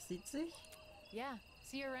man sieht sich? Yeah,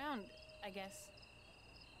 see you around, I guess.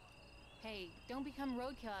 Hey, don't become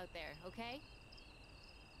roadkill out there, okay?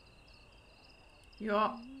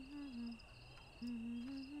 Ja.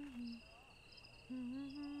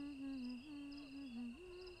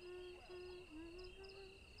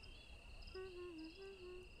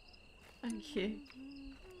 Okay.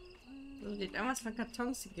 So, die hat irgendwas von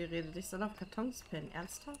Kartons hier geredet. Ich soll auf Kartons pennen.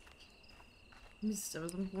 Ernsthaft? Mist, aber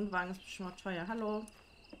so ein Wohnwagen ist schon mal teuer. Hallo?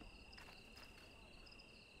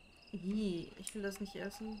 Ich will das nicht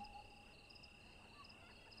essen.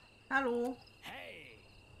 Hallo? Hey,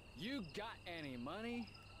 you got any money?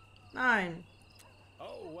 Nein.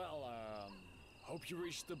 Oh, well, hope you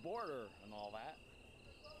reached the border and all that.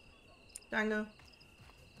 Danke.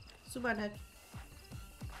 Super nett.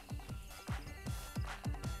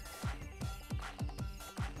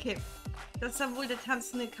 Okay. Das ist ja wohl der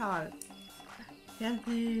tanzende Karl.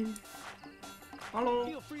 Fernsehen. Hallo.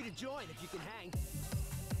 Feel free to join if you can hang.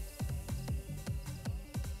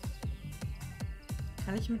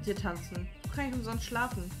 Kann ich mit dir tanzen? Wo kann ich umsonst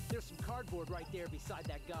schlafen? There's some cardboard right there beside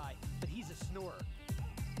that guy, but he's a snorer.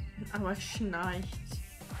 Aber schnarcht.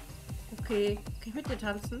 Okay. Kann ich mit dir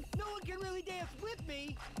tanzen? No one can really dance with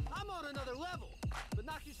me. I'm on another level. But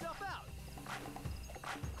knock yourself out.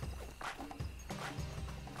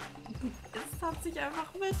 Es tanzt sich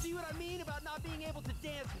einfach mit. See what I mean about not being able to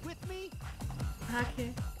dance with me?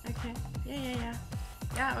 Okay. Ja.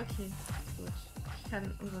 Ja, okay. Gut. Ich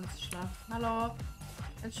kann umsonst schlafen. Hallo.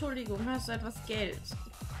 Entschuldigung, hast du etwas Geld?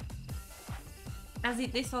 Er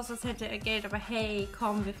sieht nicht so aus, als hätte er Geld, aber hey,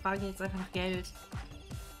 komm, wir fragen jetzt einfach nach Geld.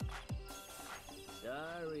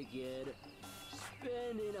 Sorry, kid.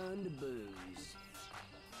 Spend it on the booze.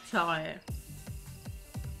 Toll.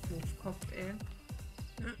 Doofkopf, ey.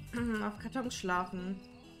 Auf Kartons schlafen.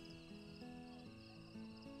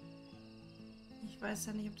 Ich weiß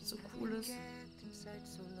ja nicht, ob das so cool ist.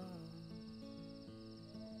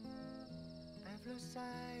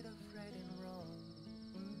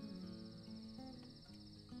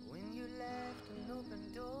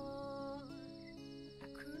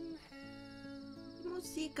 Die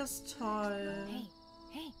Musik ist toll.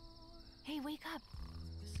 Hey, wake up.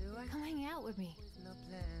 Come hang out with me.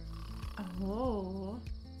 Oh.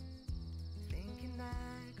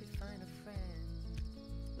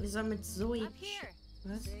 Wir sollen mit Zoe. Up here.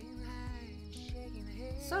 Was?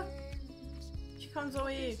 So. Ich komm,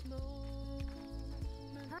 Zoe.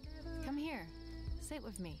 Come here. Sit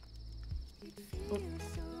with me. Oh.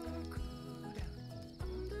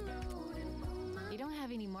 You don't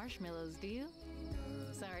have any marshmallows, do you?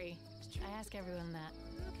 Sorry, I ask everyone that.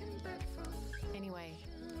 Anyway,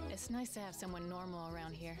 it's nice to have someone normal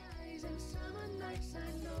around here.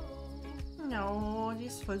 No, die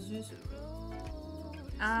ist voll süß.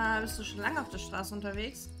 Bist du schon lange auf der Straße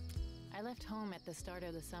unterwegs? I left home at the start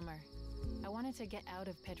of the summer. I wanted to get out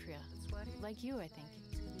of Petria. Like you, I think.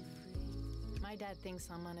 My dad thinks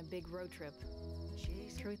I'm on a big road trip.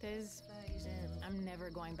 Truth is, I'm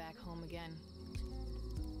never going back home again.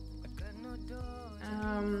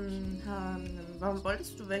 Warum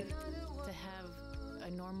wolltest du weg? To have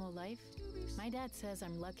a normal life? My dad says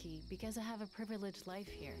I'm lucky because I have a privileged life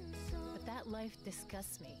here. But that life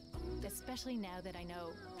disgusts me, especially now that I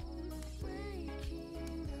know.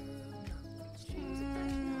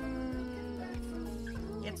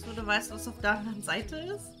 Jetzt, wo du weißt, was auf der anderen Seite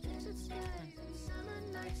ist?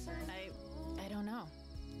 I don't know.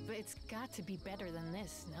 But it's got to be better than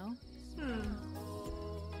this, no?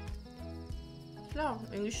 Klar,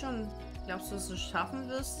 irgendwie schon. Glaubst du, dass du es schaffen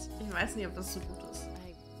wirst? Ich weiß nicht, ob das so gut ist.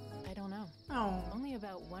 I don't know. Oh. Only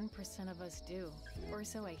about 1% of us do, or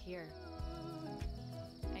so I hear.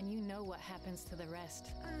 And you know what happens to the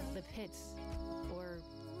rest. The pits, or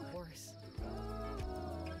worse.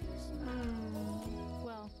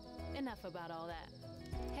 Well, enough about all that.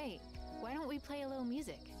 Hey, why don't we play a little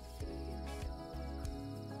music?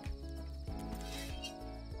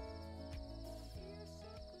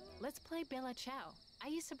 Let's play Bella Ciao. I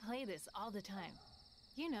used to play this all the time.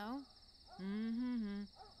 You know.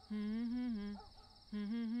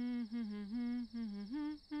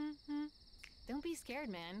 Don't be scared,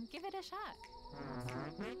 man. Give it a shot.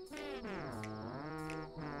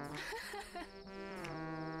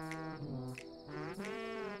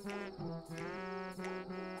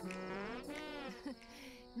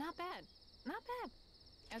 Not bad. Not bad.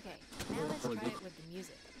 Okay, now let's try it with the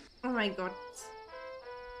music. Oh my God.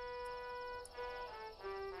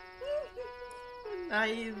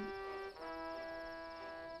 Nein.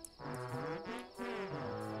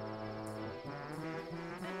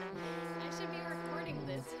 I should be recording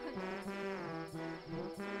this.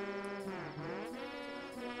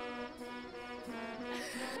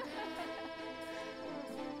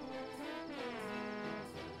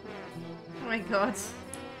 Oh mein Gott.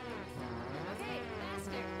 Okay,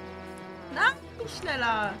 faster. Na,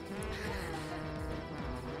 schneller.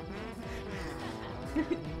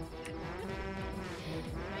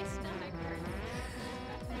 My stomach hurts.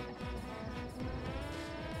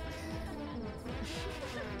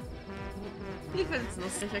 Ich find's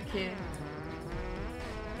lustig, okay.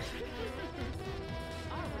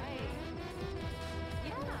 All right.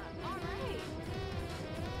 Yeah, all right.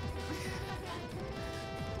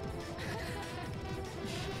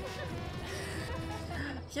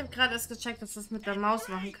 Ich habe gerade erst gecheckt, dass du das mit der Maus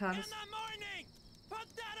machen kannst.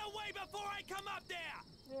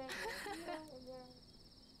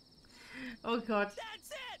 Oh Gott. That's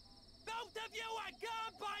it! Both of you are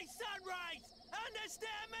gone by sunrise!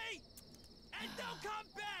 Understand me? And don't come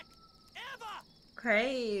back! Ever!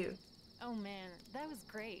 Okay. Oh man, that was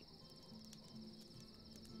great.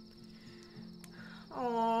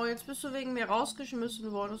 Oh, jetzt bist du wegen mir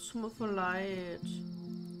rausgeschmissen worden. Das tut mir voll leid.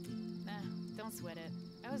 Nah, don't sweat it.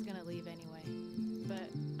 I was gonna leave anyway. But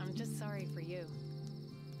I'm just sorry for you.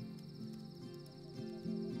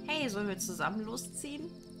 Hey, sollen wir zusammen losziehen?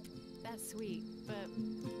 That's sweet, but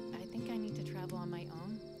I think I need to travel on my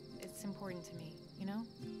own. It's important to me, you know?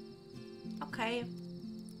 Okay.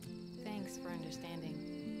 Thanks for understanding.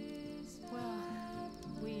 Well,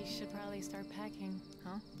 we should probably start packing,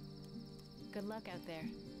 huh? Good luck out there.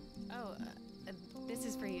 Oh, this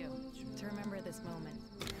is for you, to remember this moment.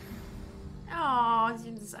 Oh, sie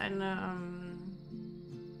hat uns eine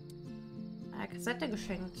Kassette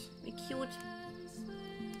geschenkt. Wie cute.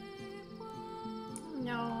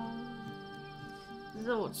 Ja.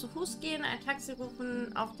 So, zu Fuß gehen, ein Taxi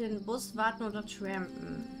rufen, auf den Bus warten oder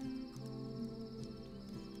trampen.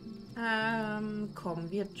 Komm,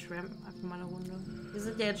 wir trampen einfach mal eine Runde. Wir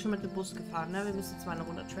sind ja jetzt schon mit dem Bus gefahren, ne? Wir müssen jetzt mal eine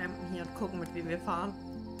Runde trampen hier und gucken, mit wem wir fahren.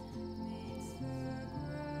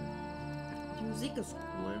 Die Musik ist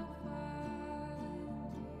cool.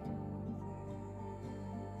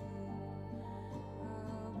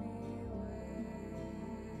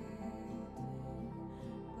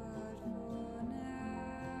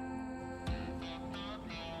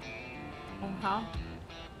 Oha.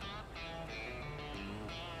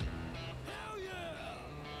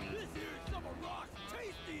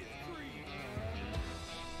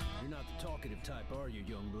 Type, are you,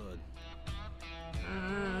 young blood?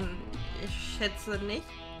 Ich schätze nicht.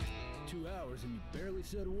 2 hours and you barely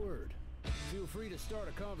said a word. Feel free to start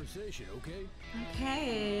a conversation, okay?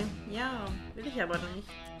 Okay, ja, will ich aber nicht.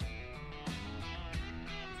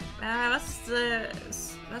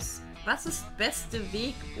 Was ist beste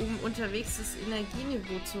Weg, um unterwegs das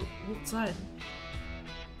Energieniveau hochzuhalten?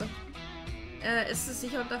 Ist es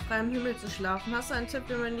sicher, unter freiem Himmel zu schlafen? Hast du einen Tipp,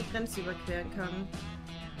 wie man die Grenze überqueren kann?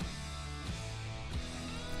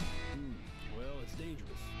 Well, it's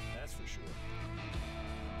dangerous, that's for sure.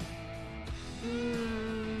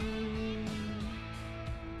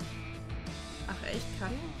 Ach echt,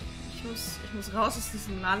 kann ich? Ich muss raus aus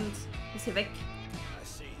diesem Land. Ich muss hier weg. I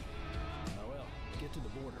see. Oh well, get to the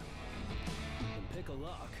border. And pick a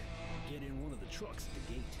lock. Get in one of the trucks at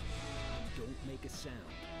the gate. Don't make a sound.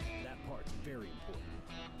 That part's very important.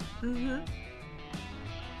 Mhm.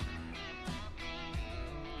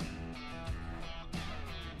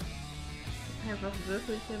 Einfach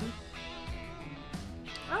Würfelchen.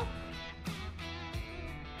 Oh.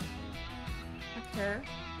 Okay.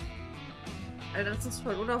 Alter, das ist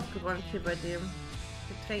voll unaufgeräumt hier bei dem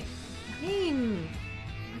Getränk. Nein!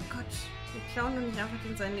 Oh mein Gott. Wir klauen doch nicht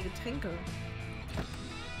einfach seine Getränke.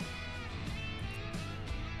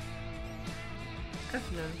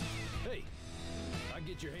 Öffnen. Hey, I'd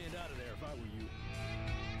get your hand out of there if I were you.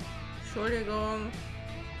 Entschuldigung.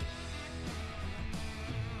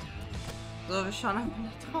 So, wir schauen einfach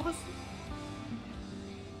nach draußen.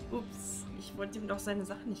 Ups, ich wollte ihm doch seine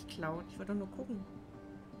Sachen nicht klauen. Ich wollte doch nur gucken.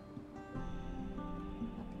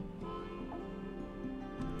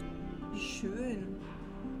 Wie schön.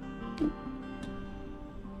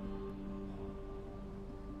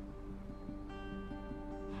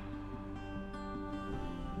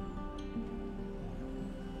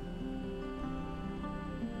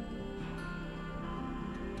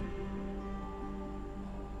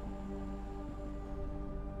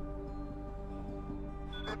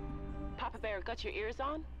 Papa Bear, got your ears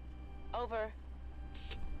on? Over.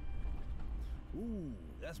 Ooh,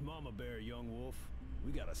 that's Mama Bear, young wolf.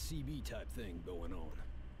 We got a CB type thing going on.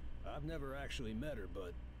 I've never actually met her,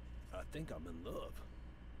 but I think I'm in love.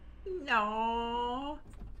 No.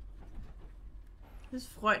 Das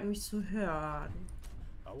freut mich zu hören.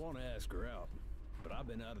 I want to ask her out, but I've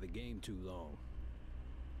been out of the game too long.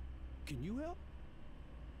 Can you help?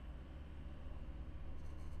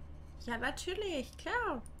 Ja, natürlich,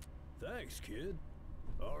 klar. Thanks, kid.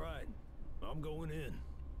 All right, I'm going in.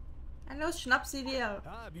 Na los, schnapp sie dir.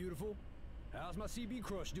 Hi, beautiful. How's my CB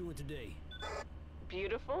crush doing today?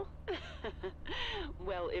 Beautiful?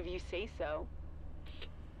 Well, if you say so.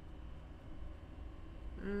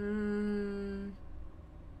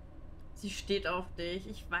 Sie steht auf dich.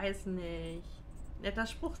 Ich weiß nicht. Netter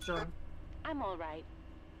Spruch, John. I'm all right.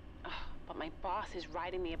 Ugh, but my boss is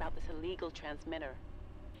writing me about this illegal transmitter.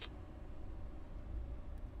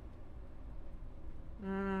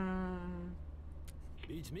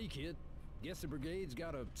 Beats me, kid. Guess the brigade's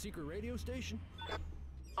got a secret radio station?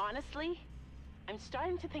 Honestly, I'm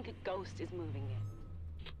starting to think a ghost is moving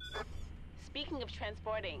in. Speaking of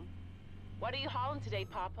transporting, what are you hauling today,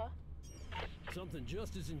 Papa? Something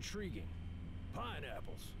just as intriguing.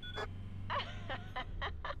 Pineapples.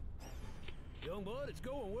 Young bud, it's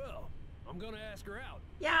going well. I'm gonna ask her out.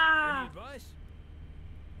 Ja! Any advice?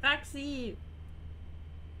 Frag sie!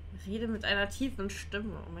 Rede mit einer tiefen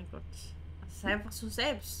Stimme. Oh mein Gott. Sei einfach so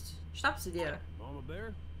selbst. Schnapp sie dir. Mama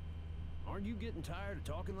Bear, aren't you getting tired of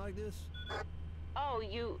talking like this? Oh,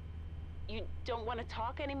 you don't want to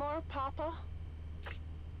talk anymore, Papa?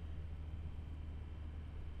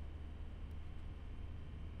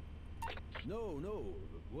 No.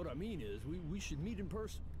 What I mean is, we should meet in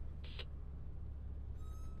person.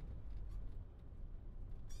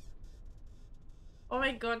 Oh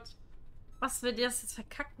mein Gott. Was will der jetzt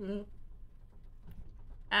verkacken?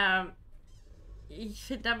 Ich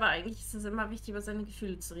finde aber eigentlich ist es immer wichtig, über seine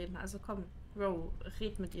Gefühle zu reden. Also komm, Bro,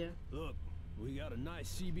 red mit ihr. Look, we got a nice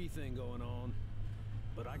CB thing going on,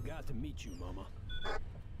 but I got to meet you, Mama.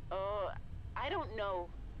 I don't know,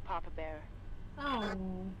 Papa Bear.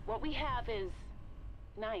 Oh. What we have is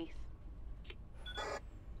nice.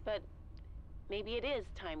 But maybe it is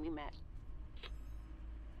time we met.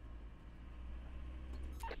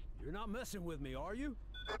 You're not messing with me, are you?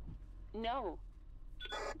 No.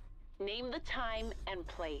 Name the time and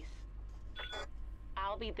place.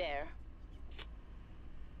 I'll be there.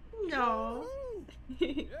 No.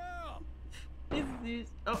 Yeah. Ist süß.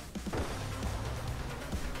 Oh.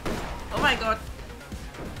 Oh mein Gott.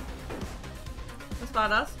 Was war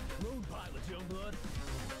das? Road pilots, young blood.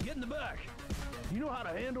 Get in the back. You know how to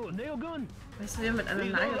handle a nail gun? Weißt du, wer mit einer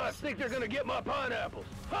These Leine? I think they're gonna get my pineapples.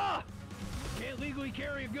 Ha! Can't legally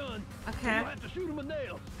carry a gun. Okay. You'll have to shoot them with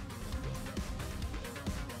nails.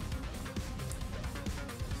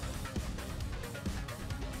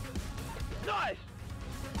 Nice!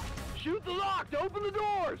 Shoot the lock to open the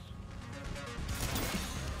doors!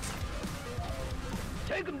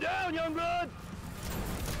 Take him down, young blood!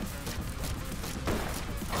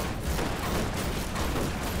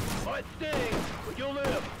 Might sting, but you'll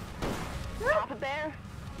live. Papa Bear,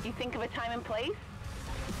 you think of a time and place?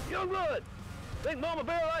 Young blood! Think Mama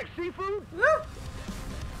Bear likes seafood?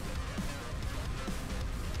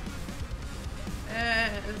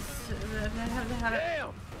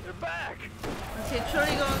 Damn! They're back! Okay,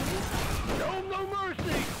 Entschuldigung. Show 'em no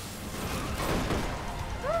mercy!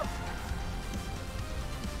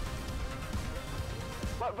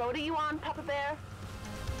 What road are you on, Papa Bear?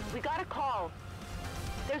 We got a call.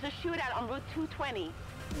 There's a shootout on Route 220.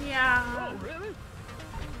 Ja. Oh, really?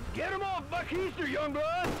 Get him off Buckeister, young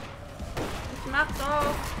blood! Ich mach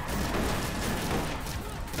doch.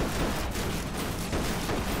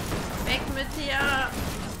 Weg mit dir.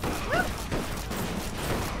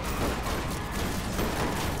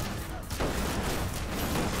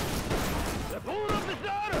 They're pulling up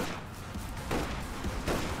beside us!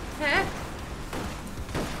 Hä?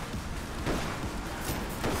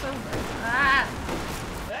 So. Ah.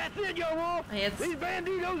 That's it, young wolf! Jetzt. These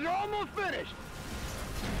banditos are almost finished!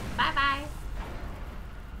 Bye bye.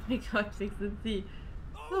 Wie gottlich sind sie.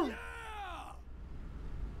 Oh,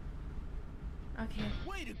 Okay.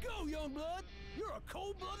 way to go, young blood! You're a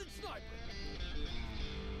cold-blooded sniper.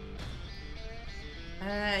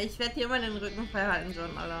 Ich werde hier mal den Rücken frei halten,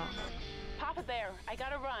 John, Alter. Papa Bear, I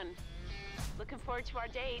gotta run. Looking forward to our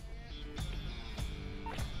date.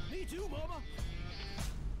 Me too, Mama.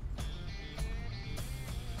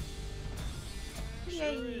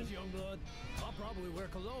 Sure Yay. is, young blood. I'll probably wear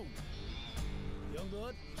cologne. Young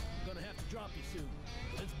blood, I'm gonna have to drop you soon.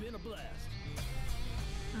 It's been a blast.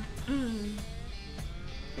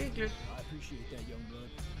 Viel Glück. I appreciate that, young blood.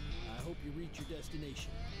 I hope you reach your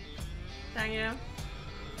destination. Danke.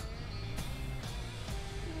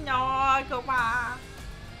 Ja, guck mal.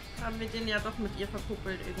 Haben wir den ja doch mit ihr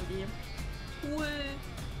verkuppelt irgendwie. Cool.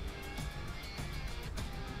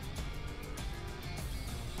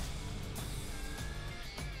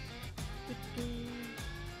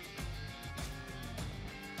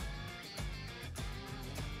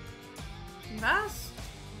 Was?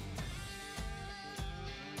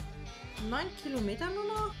 9 Kilometer nur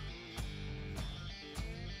noch?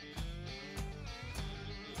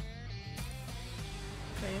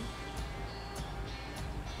 Okay.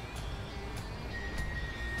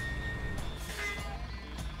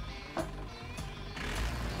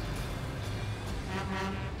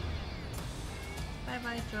 Bye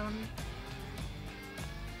bye, John.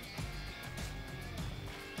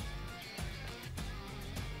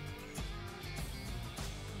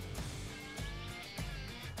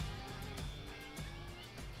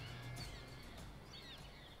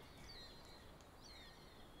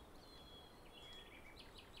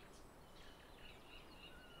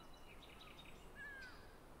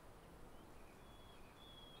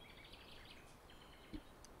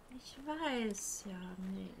 Ich weiß ja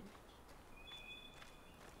nicht.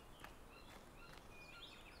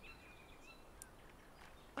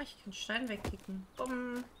 Oh, ich kann Stein wegkicken.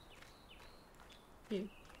 Bumm. Okay.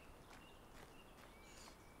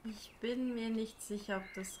 Ich bin mir nicht sicher,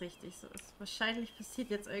 ob das richtig so ist. Wahrscheinlich passiert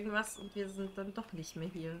jetzt irgendwas und wir sind dann doch nicht mehr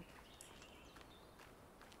hier.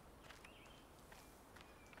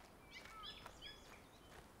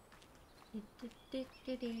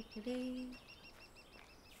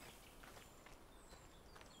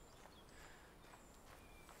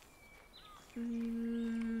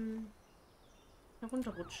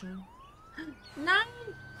 Herunterrutschen. Nein!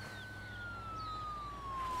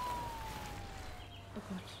 Oh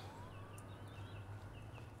Gott.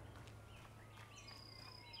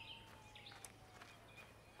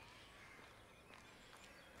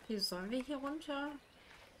 Wie sollen wir hier runter?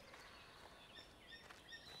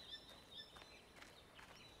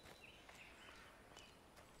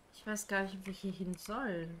 Ich weiß gar nicht, ob wir hier hin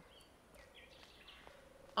sollen.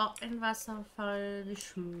 Oh, ein Wasserfall. Wie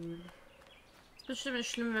schön. Ist bestimmt nicht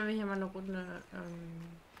schlimm, wenn wir hier mal eine Runde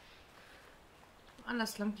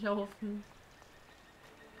anders lang laufen.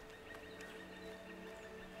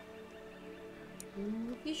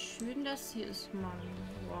 Wie schön das hier ist, Mann.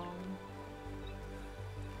 Wow.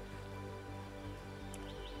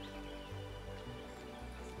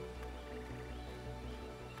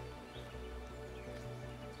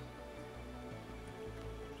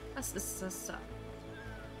 Was ist das da?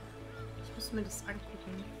 Ich muss mir das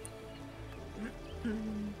angucken.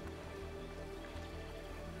 Ein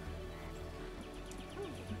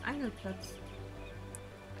Angelplatz.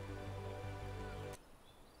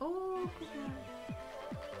 Oh, guck mal.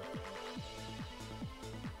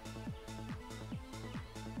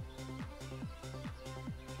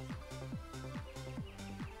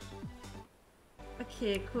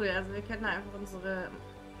 Okay, cool. Also wir können da einfach unsere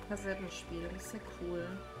Kassetten spielen. Das ist ja cool.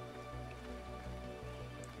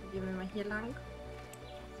 Dann gehen wir mal hier lang.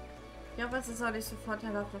 Ja, aber es ist auch nicht so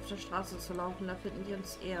vorteilhaft, auf der Straße zu laufen. Da finden die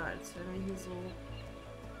uns eher, als wenn wir hier so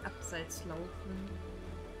abseits laufen.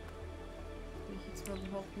 Will ich jetzt mal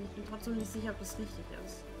behaupten. Ich bin trotzdem nicht sicher, ob das richtig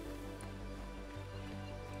ist.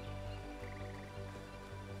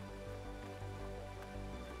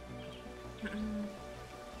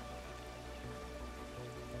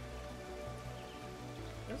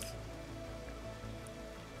 Was?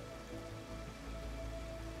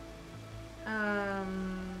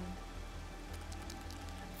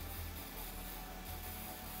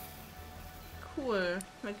 Cool.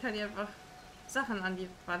 Man kann hier einfach Sachen an die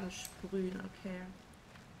Wand sprühen. Okay.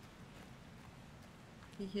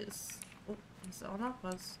 Hier ist... Oh, hier ist auch noch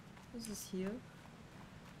was. Was ist hier?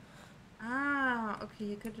 Ah, okay.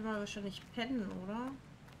 Hier könnte man wahrscheinlich pennen, oder?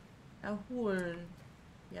 Erholen.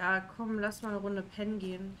 Ja, komm, lass mal eine Runde pennen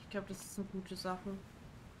gehen. Ich glaube, das ist eine gute Sache.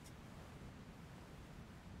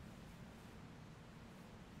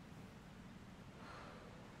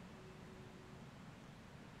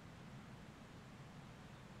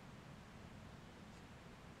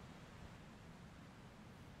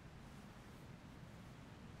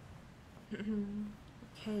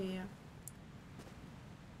 Okay.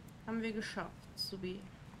 Haben wir geschafft, Subi.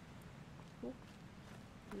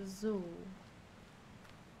 So.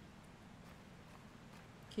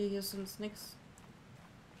 Okay, hier ist uns nichts.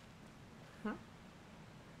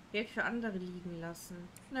 Geld für andere liegen lassen.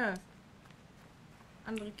 Nö.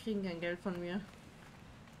 Andere kriegen kein Geld von mir.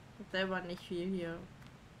 Ich hab selber nicht viel hier.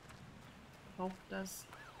 Braucht das.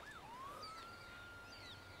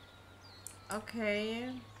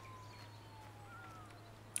 Okay.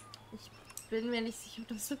 Ich bin mir nicht sicher, ob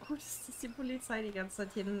das so gut ist, dass die Polizei die ganze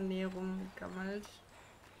Zeit hier in der Nähe rumgammelt.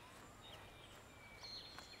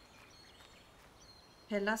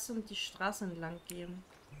 Hey, lass uns die Straße entlang gehen.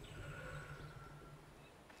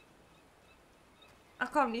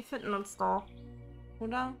 Ach komm, die finden uns doch.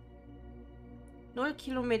 Oder? 0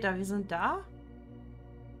 Kilometer, wir sind da?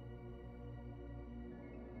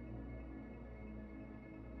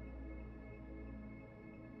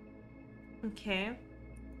 Okay.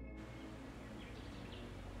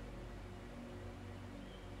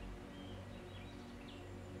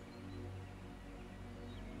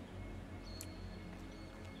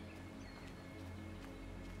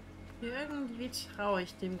 Irgendwie traue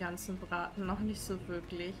ich dem ganzen Braten noch nicht so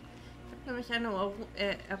wirklich. Ich habe nämlich eine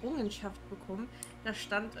Errungenschaft bekommen. Da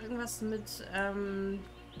stand irgendwas mit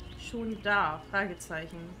schon da,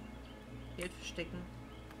 Fragezeichen. Geld verstecken.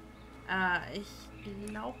 Ich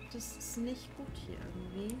glaube, das ist nicht gut hier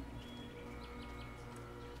irgendwie.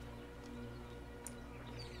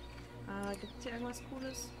 Gibt es hier irgendwas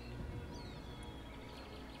Cooles?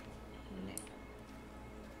 Nee.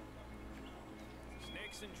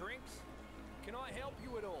 Snacks and drinks? Can I help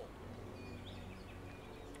you at all?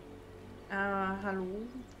 Hallo?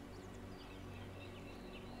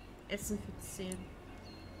 Essen für 10.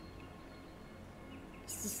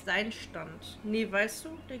 Ist das dein Stand? Nee, weißt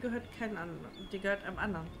du, der gehört keinem anderen. Der gehört einem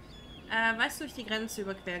anderen. Weißt du, wie ich die Grenze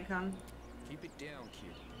überqueren kann? Keep it down,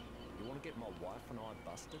 kid. You want to get my wife and I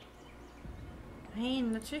busted?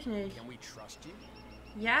 Nein, natürlich nicht. Can we trust you?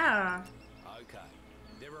 Ja. Okay.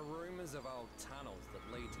 There are rumors of old tunnels that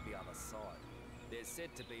lead to the other side. They're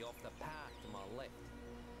said to be off the path to my left.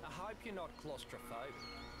 I hope you're not claustrophobic.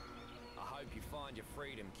 I hope you find your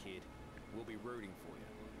freedom, kid. We'll be rooting for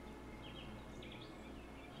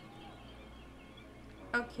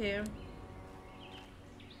you. Okay.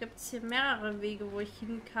 Gibt es hier mehrere Wege, wo ich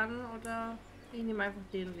hin kann, oder ich nehme einfach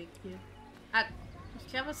den Weg hier? Ich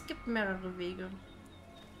glaube, es gibt mehrere Wege.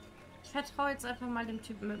 Ich vertraue jetzt einfach mal dem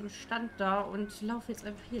Typen mit dem Stand da und laufe jetzt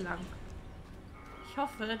einfach hier lang. Ich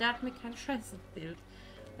hoffe, der hat mir keinen Scheiß erzählt.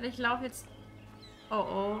 Weil ich laufe jetzt... Oh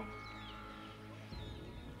oh.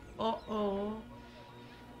 Oh oh.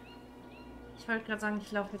 Ich wollte gerade sagen,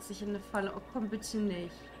 ich laufe jetzt nicht in eine Falle. Oh komm, bitte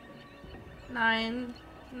nicht. Nein.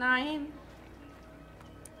 Nein.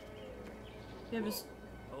 Wer bist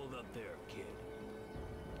du? Hold up there, kid.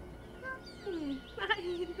 Nein,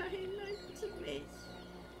 nein, bitte nicht.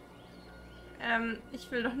 Ich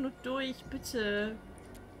will doch nur durch, bitte.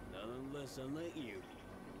 Not unless I let you.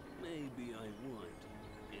 Maybe I won't.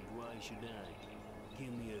 And why should I?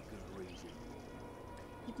 Give me a good reason.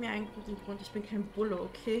 Gib mir einen guten Grund. Ich bin kein Bulle,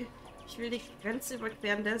 okay? Ich will die Grenze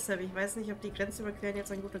überqueren deshalb. Ich weiß nicht, ob die Grenze überqueren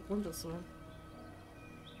jetzt ein guter Grund ist, so.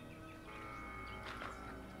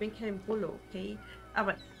 Ich bin kein Bulle, okay?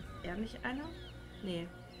 Aber er nicht einer? Nee.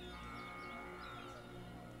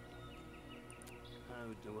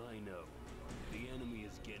 How do I know? The enemy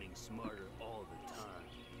is getting smarter all the time.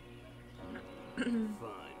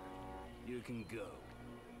 Fine. You can go.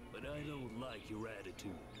 But I don't like your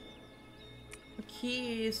attitude.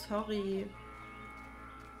 Okay, sorry.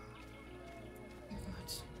 Oh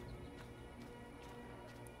Gott.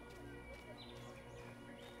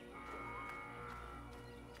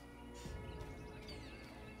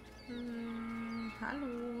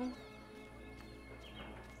 Hallo.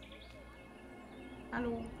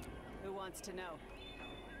 Hallo. Who wants to know?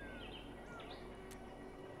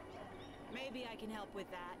 Maybe I can help with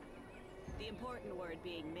that. The important word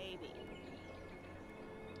being maybe.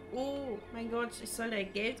 Oh mein Gott, ich soll dir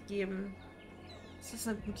Geld geben. Ist das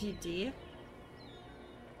eine gute Idee?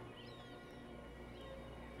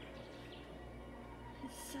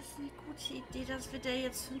 Ist das eine gute Idee, dass wir der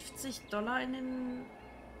jetzt $50 in den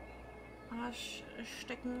Arsch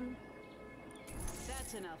stecken?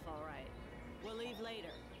 That's enough, all right. We'll leave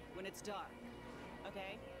later, when it's dark.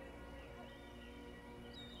 Okay?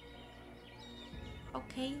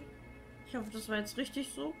 Okay. Ich hoffe, das war jetzt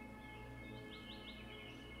richtig so.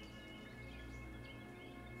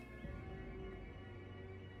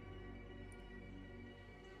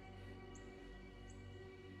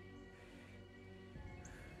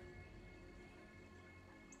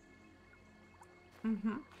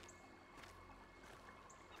 Mhm.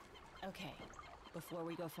 Okay. Before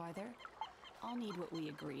we go farther, I'll need what we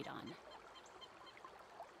agreed on.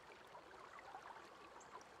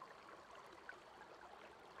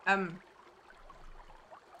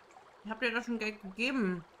 Ich hab dir doch schon Geld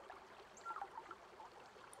gegeben.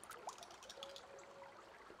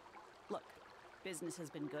 Look, business has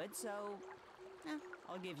been good, so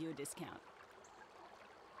I'll give you a discount.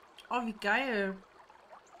 Oh, wie geil.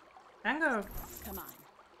 Danke. Come on,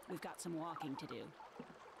 we've got some walking to do.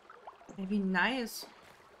 Ey, wie nice.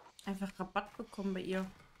 Einfach Rabatt bekommen bei ihr.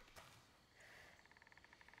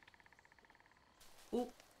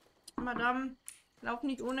 Oh, Madame, lauf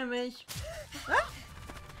nicht ohne mich. Ah!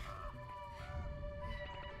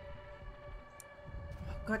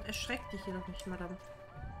 Oh Gott, erschreck dich hier doch nicht, Madame.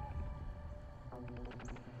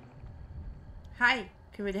 Hi,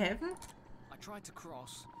 können wir dir helfen? I tried to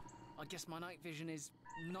cross. I guess my night vision is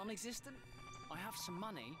non-existent. I have some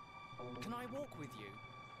money. Can I walk with you?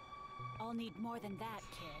 I'll need more than that,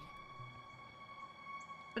 kid.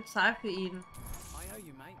 Bezahl für ihn. I owe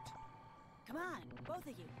you, mate. Come on, both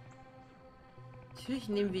of you. Natürlich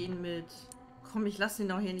nehmen wir ihn mit. Komm, ich lasse ihn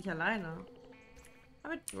doch hier nicht alleine.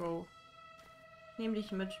 Aber Bro. Nehm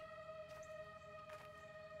dich mit.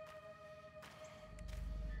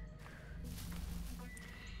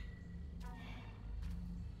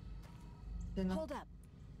 Hold up.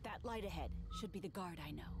 That light ahead should be the guard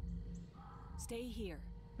I know. Stay here.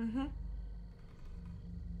 Mhm.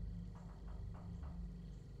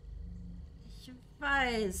 Ich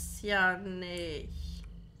weiß ja nicht.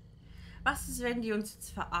 Was ist, wenn die uns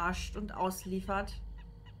jetzt verarscht und ausliefert?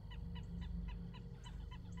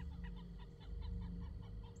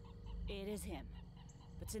 It is him.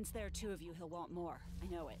 But since there are two of you, he'll want more. I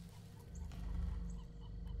know it.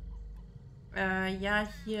 Ja,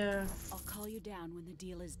 hier. I'll call you down when the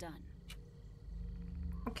deal is done.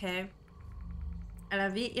 Okay.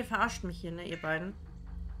 Alter, wie, ihr verarscht mich hier, ne, ihr beiden.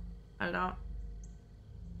 Alter.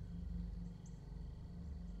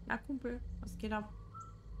 Na, Kumpel, was geht ab?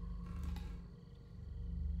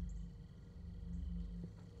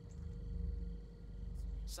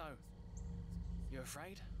 So, you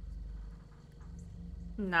afraid?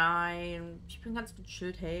 Nein, ich bin ganz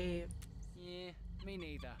gechillt, hey. Yeah, me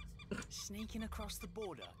neither. Sneaking across the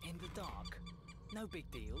border in the dark. No big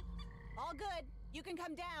deal. All good. You can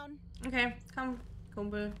come down. Okay, komm,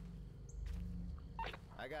 Kumpel.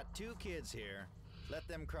 I got two kids here. Let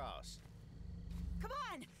them cross. Come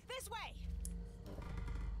on, this way.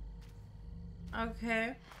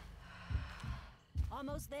 Okay.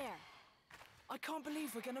 Almost there. I can't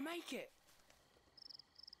believe we're gonna make it.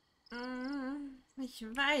 Ich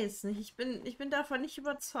weiß nicht. Ich bin davon nicht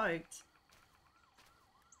überzeugt.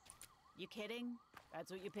 You kidding?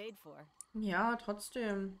 That's what you paid for. Ja,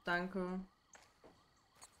 trotzdem. Danke.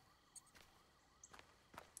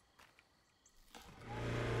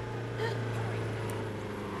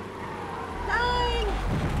 Nein!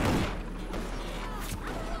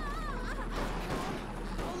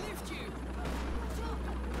 I'll lift you.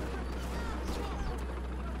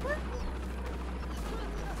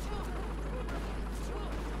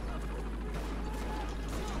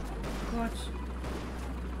 Gott.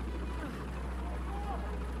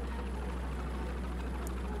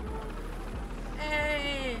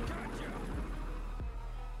 Ey!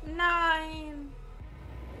 Nein!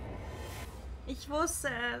 Ich wusste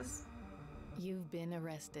es. You've been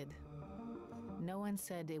arrested. No one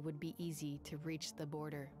said it would be easy to reach the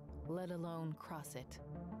border, let alone cross it.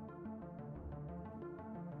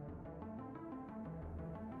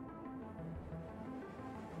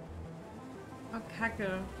 Oh,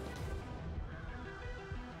 Kacke.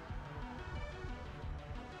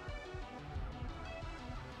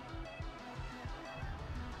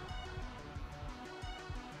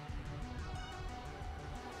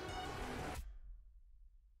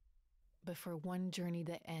 But for one journey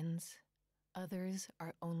that ends, others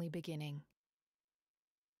are only beginning.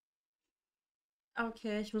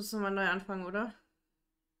 Okay, ich muss nochmal neu anfangen, oder?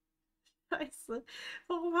 Scheiße.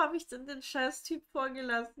 Warum habe ich denn den scheiß Typ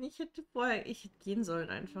vorgelassen? Ich hätte gehen sollen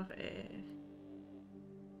einfach, ey.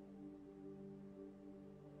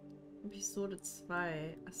 Episode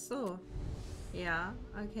 2. Ach so. Ja,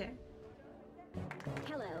 okay.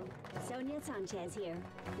 Hello, Sonia Sanchez here.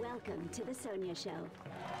 Welcome to the Sonia Show.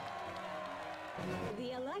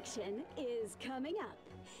 The election is coming up,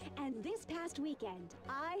 and this past weekend,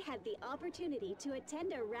 I had the opportunity to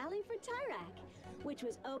attend a rally for Tyrak, which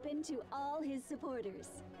was open to all his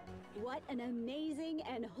supporters. What an amazing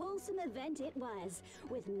and wholesome event it was,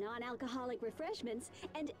 with non-alcoholic refreshments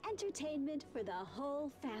and entertainment for the whole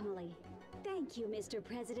family. Thank you, Mr.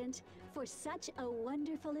 President, for such a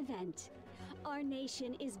wonderful event. Our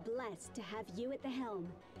nation is blessed to have you at the helm.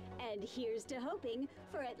 And here's to hoping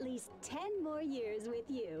for at least 10 more years with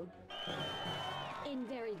you. In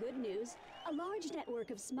very good news, a large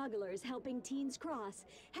network of smugglers helping teens cross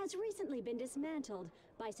has recently been dismantled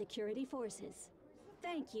by security forces.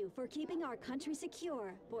 Thank you for keeping our country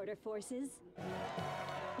secure, border forces.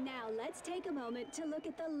 Now let's take a moment to look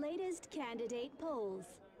at the latest candidate polls.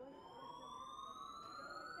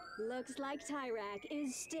 Looks like Tyrak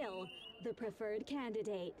is still the preferred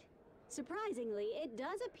candidate. Surprisingly, it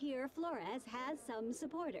does appear Flores has some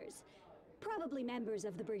supporters, probably members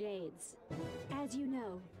of the brigades. As you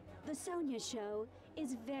know, the Sonia Show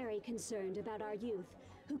is very concerned about our youth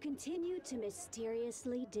who continue to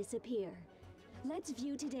mysteriously disappear. Let's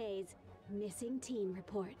view today's missing teen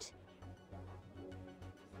report.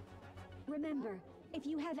 Remember, if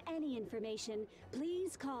you have any information,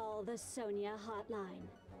 please call the Sonia hotline.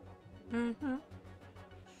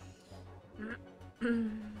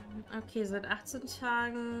 Okay, seit 18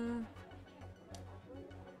 Tagen.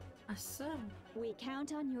 Ach so. We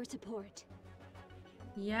count on your support.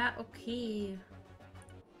 Ja, okay.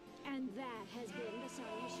 And that has been the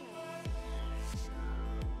Sonia Show.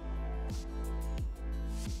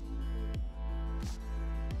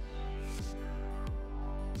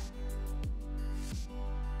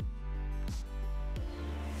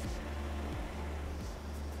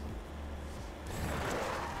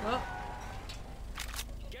 Oh.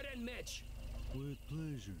 Get in, Mitch. With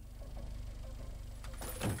pleasure.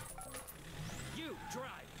 You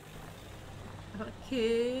drive.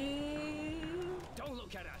 Okay. Don't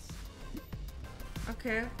look at us.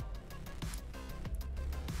 Okay.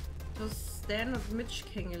 Du hast Stan und Mitch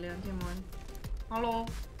kennengelernt, ja moin. Hallo.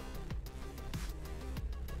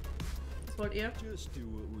 Was wollt ihr? Just do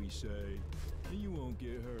what we say, and you won't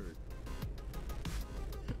get hurt.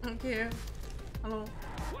 Okay. Hallo.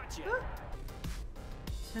 Watch it.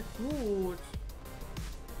 Ist ja gut.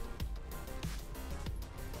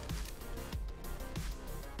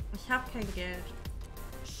 Ich hab kein Geld.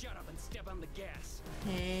 Shut up and step on the gas.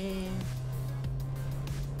 Hey.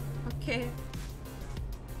 Okay.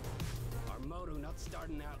 Our motto not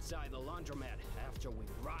starting outside the laundromat after we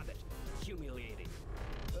rob it. Humiliating.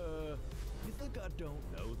 You think I don't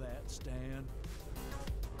know that, Stan?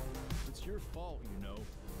 It's your fault, you know.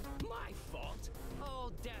 My fault?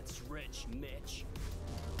 Oh, that's rich, Mitch.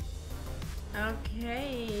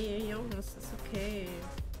 Okay, Jungs, ist okay.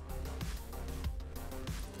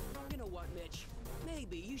 You know what, Mitch?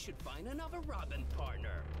 Maybe you should find another Robin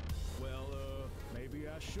partner. Well, maybe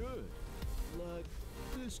I should. Like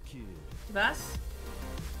this kid. Was?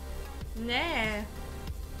 Nee.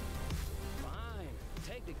 Fine.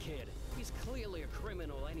 Take the kid. He's clearly a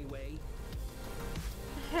criminal anyway.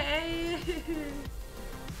 Hey.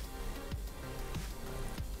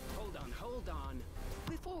 Hold on.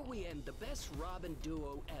 Before we end the best Robin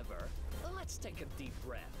duo ever, let's take a deep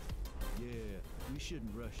breath. Yeah, we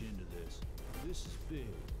shouldn't rush into this. This is big.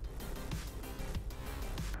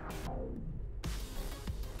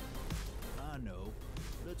 I know.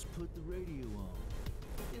 Let's put the radio on.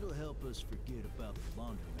 It'll help us forget about the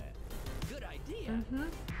laundromat. Good idea.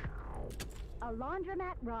 A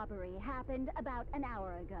laundromat robbery happened about an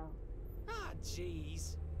hour ago. Ah,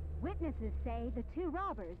 jeez. Witnesses say the two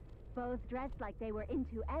robbers, both dressed like they were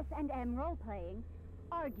into S&M role-playing,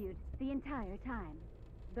 argued the entire time.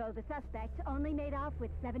 Though the suspect only made off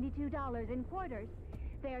with $72 in quarters,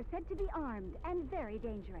 they are said to be armed and very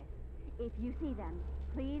dangerous. If you see them,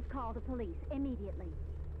 please call the police immediately.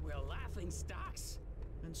 We're laughing stocks.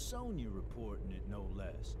 And Sonya reporting it, no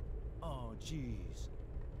less. Oh, jeez.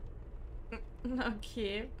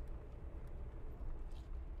 Okay.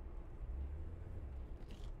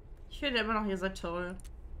 Ich finde immer noch, ihr seid toll.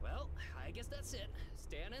 Well, I guess that's it.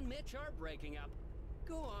 Stan and Mitch are breaking up.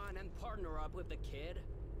 Go on and partner up with the kid.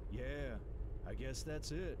 Yeah, I guess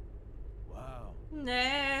that's it. Wow.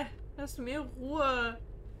 Nee, lass mir Ruhe.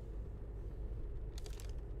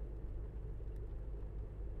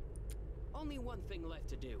 Only one thing left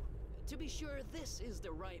to do. To be sure this is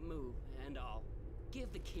the right move, and I'll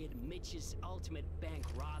give the kid Mitch's ultimate bank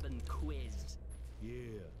robbing quiz.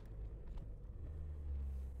 Yeah.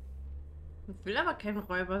 Ich will aber kein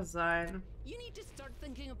Räuber sein. You need to start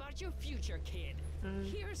thinking about your future, kid.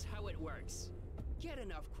 Here's how it works. Get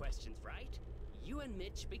enough questions right, you and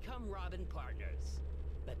Mitch become Robin partners.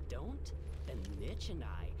 But don't, then Mitch and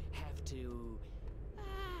I have to...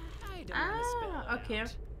 I don't want to spell it okay.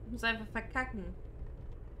 out. Ich muss einfach verkacken.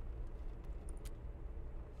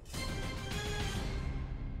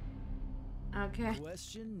 Okay.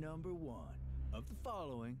 Question number 1. Of the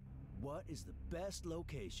following, what is the best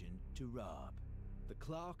location to rob? The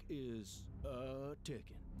clock is,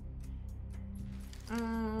 ticking.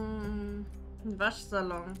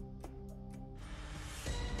 Waschsalon.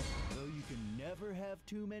 Though you can never have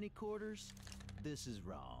too many quarters, this is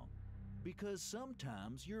wrong. Because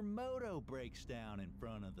sometimes your moto breaks down in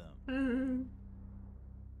front of them.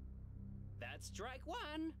 That's strike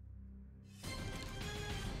one.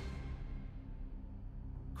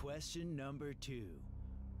 Question number 2.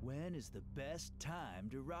 When is the best time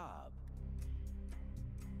to rob?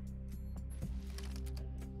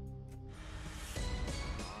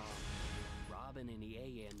 Robin in the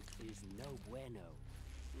AM is no bueno.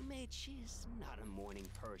 Mitch is not a morning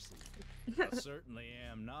person. I certainly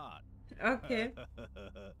am not. Okay.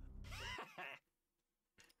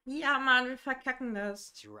 Ja, Mann, wir verkacken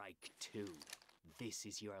das. Strike 2. This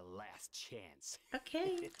is your last chance.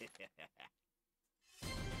 Okay.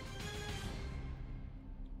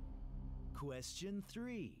 Question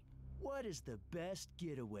 3. What is the best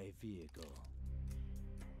getaway vehicle?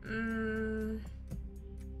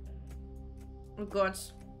 Oh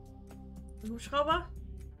Gott. Hubschrauber?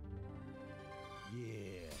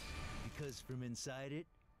 Yeah, because from inside it,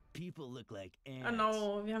 people look like ants. Oh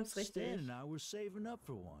no, wir haben's richtig. Stan and I were saving up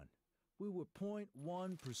for one. We were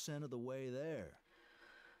 0.1% of the way there.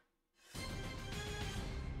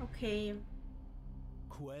 Okay.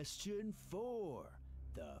 Question 4.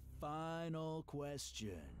 The final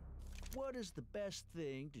question. What is the best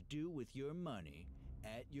thing to do with your money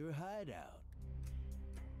at your hideout?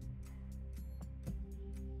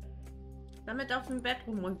 Damit auf dem Bett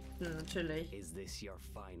rumrücken, natürlich. Is this your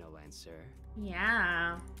final answer?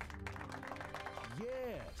 Ja.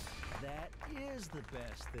 Yes, that is the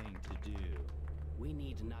best thing to do. We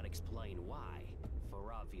need not explain why,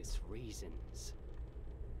 for obvious reasons.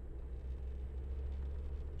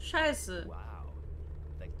 Scheiße. Wow,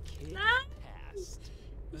 the kid passed.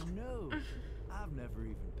 No, I've never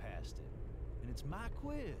even passed it. And it's my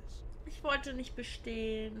quiz. Ich wollte nicht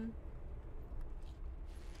bestehen.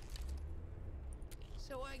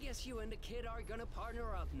 So I guess you and the kid are gonna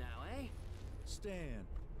partner up now, eh? Stan,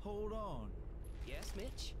 hold on. Yes,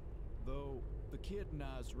 Mitch? Though the kid and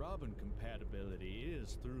I's Robin compatibility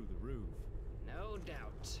is through the roof. No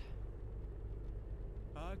doubt.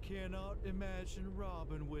 I cannot imagine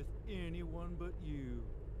Robin with anyone but you.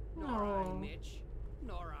 Nor I, Oh. Mitch.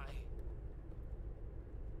 Nor I.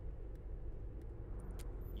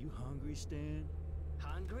 You hungry, Stan?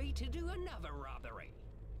 Hungry to do another robbery.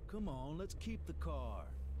 Come on, let's keep the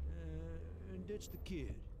car. And ditch the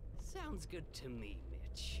kid. Sounds good to me,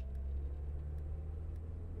 Mitch.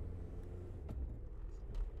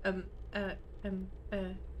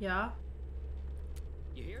 Ja.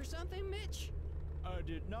 You hear something, Mitch? I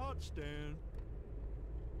did not, Stan.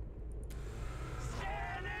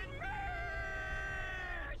 Stan and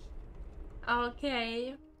Mitch!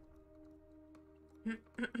 Okay.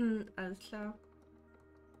 Alles klar.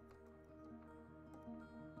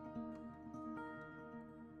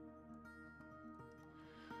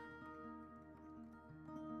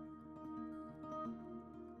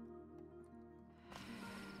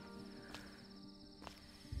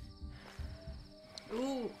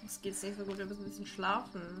 Uns geht's nicht so gut, wir müssen ein bisschen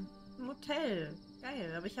schlafen. Im Hotel.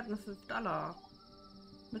 Geil, aber ich habe nur $5.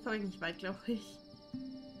 Damit komme ich nicht weit, glaube ich.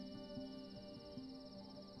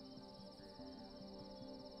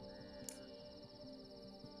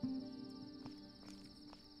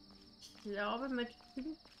 Ich glaube, mit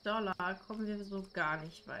 $5 kommen wir so gar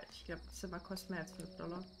nicht weit. Ich glaube, das Zimmer kostet mehr als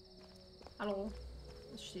 $5. Hallo,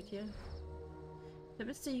 was steht hier?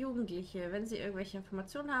 Vermisste Jugendliche. Wenn Sie irgendwelche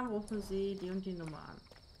Informationen haben, rufen Sie die und die Nummer an.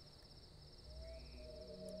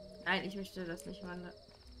 Nein, ich möchte das nicht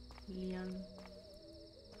manipulieren.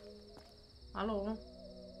 Hallo?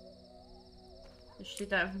 Es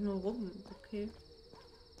steht da einfach nur rum. Okay.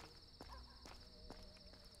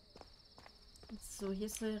 So, hier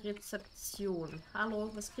ist eine Rezeption.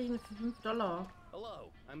 Hallo, was kriegen wir für $5?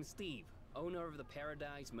 Hello, I'm Steve, owner of the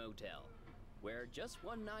Paradise Motel, where just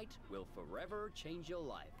one night will forever change your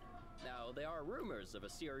life. Now, there are rumors of a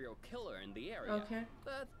serial killer in the area, okay,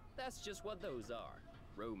 but that's just what those are.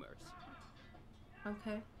 Rumors.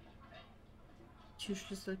 Okay.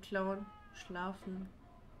 Türschlüssel klauen, schlafen.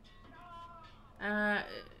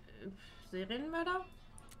 Serienmörder?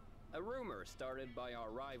 A rumor started by our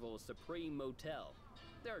rival Supreme Motel.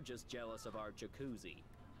 They're just jealous of our jacuzzi.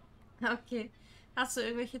 Okay. Hast du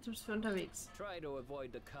irgendwelche Tipps für unterwegs? Try to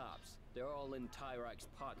avoid the cops. They're all in Tyrak's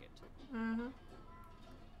pocket. Mhm.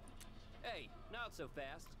 Hey, not so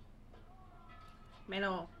fast.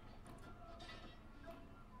 Menno.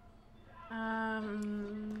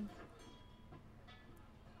 Kann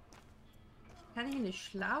ich nicht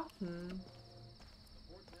schlafen?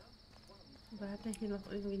 Oder hat er hier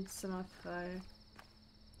noch irgendwie ein Zimmer frei?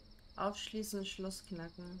 Aufschließen, Schloss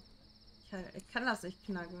knacken. Ich kann das nicht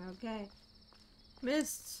knacken, okay.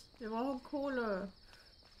 Mist, wir brauchen Kohle.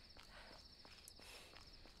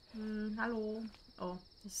 Hallo. Oh,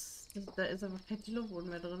 da ist aber kein Telefon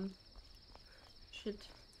mehr drin. Shit.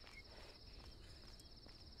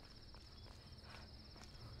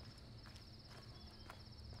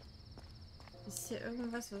 Ist hier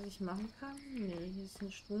irgendwas, was ich machen kann? Nee, hier ist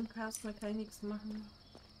ein Stromkasten, da kann ich nichts machen.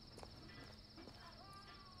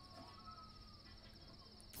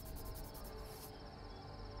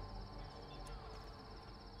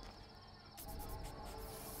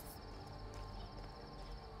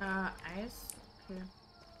 Eis? Okay.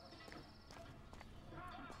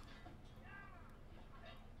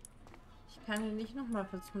 Ich kann hier nicht nochmal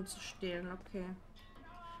versuchen zu stehlen, okay.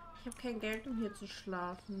 Ich habe kein Geld, um hier zu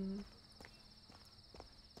schlafen.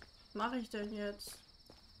 Was mache ich denn jetzt?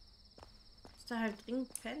 Ich muss da halt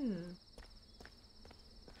dringend pennen.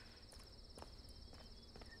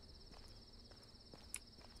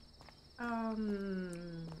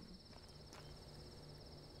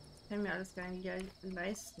 Ich kann mir alles gar nicht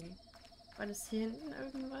leisten. War das hier hinten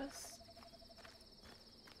irgendwas?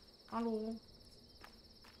 Hallo?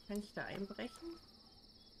 Kann ich da einbrechen?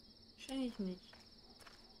 Wahrscheinlich nicht.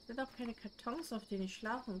 Es sind auch keine Kartons, auf denen ich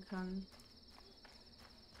schlafen kann.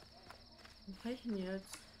 Wo kann ich denn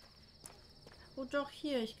jetzt? Oh doch,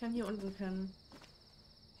 hier. Ich kann hier unten pennen.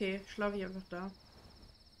 Okay, schlafe ich einfach da.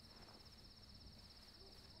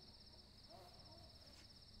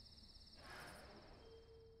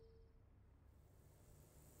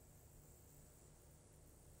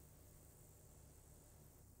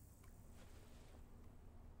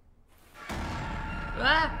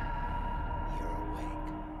 You're awake.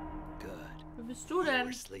 Good. Wer bist du denn? You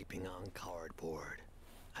were sleeping on cardboard.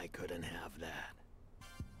 I couldn't have that.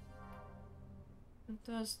 Und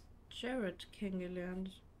du hast Jared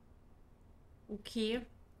kennengelernt. Okay.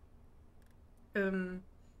 Sie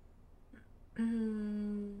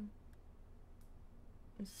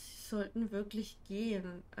sollten wirklich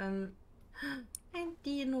gehen. Ein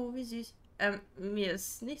Dino, wie süß. Mir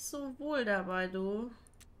ist nicht so wohl dabei, du.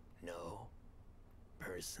 No.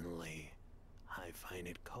 Personally, I find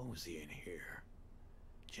it cozy in here.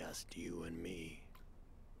 Just you and me.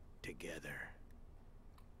 Together.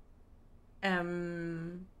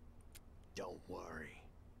 Don't worry.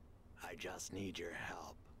 I just need your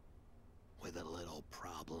help. With a little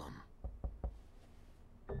problem.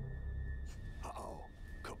 Uh-oh.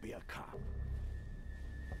 Could be a cop.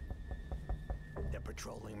 They're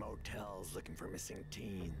patrolling motels looking for missing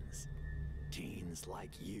teens. Teens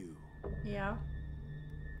like you. Ja.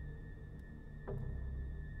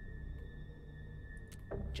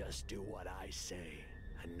 Just do what I say,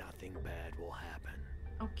 and nothing bad will happen.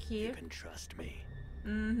 Okay. You can trust me.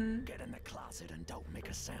 Mhm. Get in the closet and don't make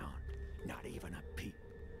a sound. Not even a peep.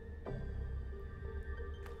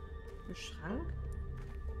 Im Schrank?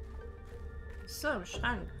 So, im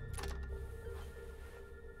Schrank.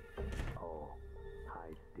 Oh,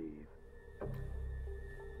 hi, Steve.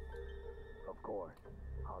 Of course,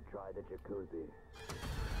 I'll try the jacuzzi.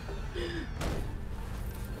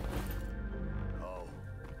 Oh,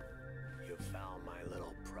 you found my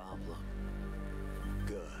little problem.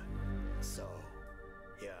 Good. So,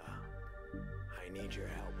 yeah, I need your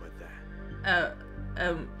help with that.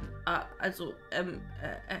 Also,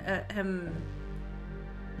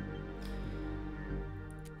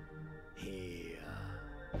 He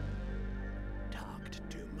talked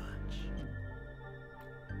too much.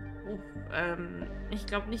 Ich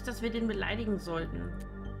glaube nicht, dass wir den beleidigen sollten.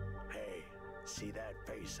 Hey, see that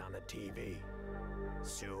face on the TV?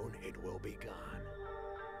 Soon it will be gone.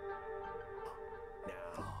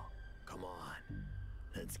 Now, come on.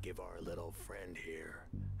 Let's give our little friend here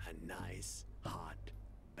a nice, hot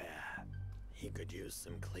bath. He could use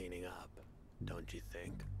some cleaning up, don't you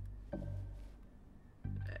think?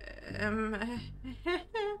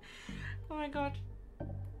 Oh mein Gott.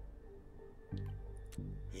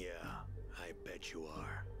 Yeah, I bet you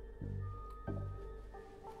are.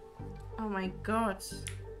 Oh mein Gott.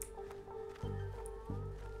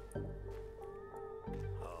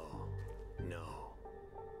 Oh, no.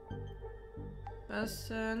 Was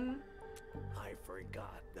denn? I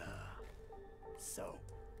forgot the soap.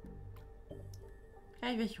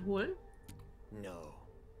 Kann ich welche holen? No,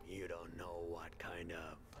 you don't know what kind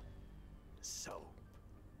of soap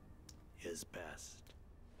is best.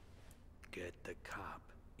 Get the cop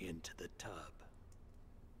into the tub.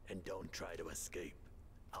 And don't try to escape.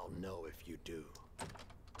 I'll know if you do.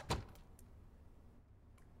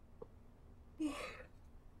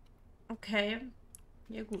 Okay.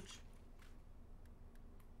 Ja, gut.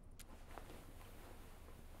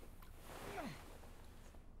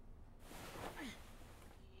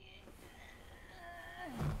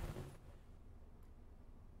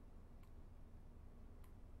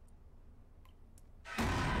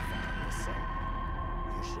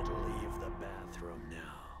 You should leave the bathroom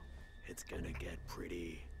now. It's gonna get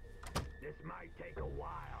pretty. This might take a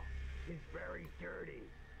while. It's very dirty.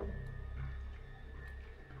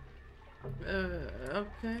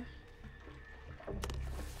 Okay.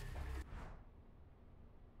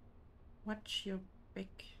 Watch your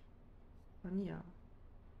back. Vania.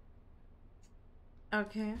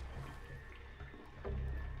 Okay.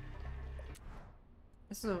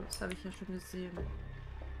 Achso, das habe ich ja schon gesehen.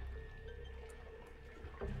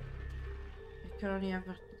 Ich kann doch nicht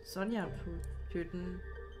einfach Sonja töten.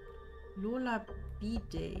 Lola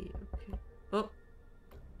B-Day. Okay. Oh.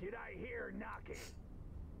 Did I hear knocking?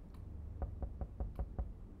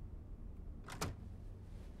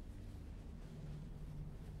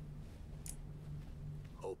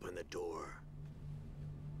 Open the door.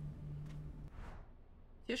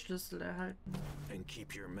 4 Schlüssel erhalten. And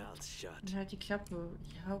keep your mouth shut. Und halt die Klappe.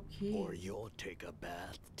 Ja, okay. Or you'll take a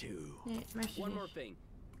bath too. Nee, möchte ich One more nicht. thing.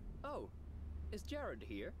 Oh, is Jared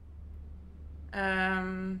here?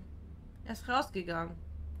 Er ist rausgegangen.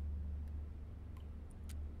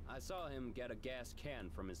 I saw him get a gas can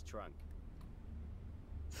from his trunk.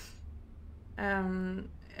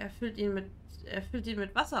 Er füllt ihn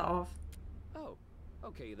mit Wasser auf. Oh,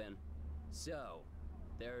 okay then. So,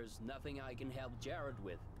 there's nothing I can help Jared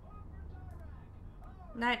with.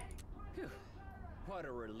 Nein. Phew, what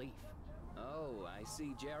a relief. Oh, I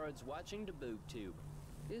see Jared's watching the boob tube.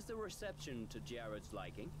 Is the reception to Jared's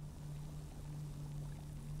liking?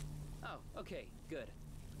 Oh, okay, good.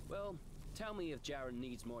 Well, tell me if Jared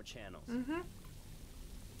needs more channels. Mhm.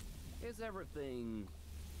 Is everything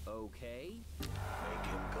okay? Make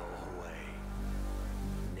him go away.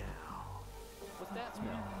 Now. What's that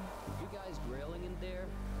smell? You guys grilling in there?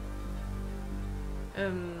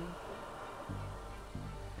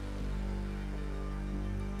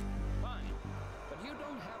 Fine, but you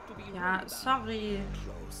don't have to be rude Ja, about it. sorry.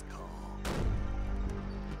 Close call.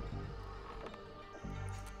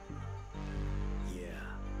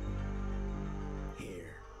 Yeah.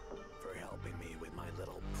 Here, for helping me with my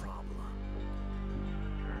little problem.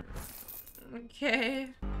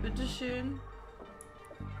 Okay, bitteschön.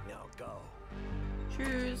 Now go.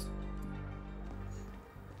 Tschüss.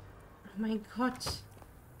 Oh mein Gott.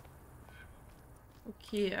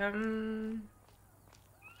 Okay,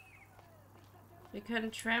 wir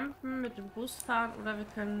können trampen, mit dem Bus fahren oder wir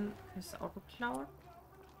können das Auto klauen.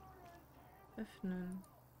 Öffnen.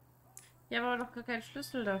 Ja, aber doch gar keinen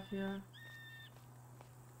Schlüssel dafür.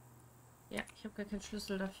 Ja, ich habe gar keinen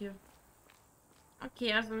Schlüssel dafür.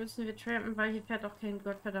 Okay, also müssen wir trampen, weil hier fährt auch kein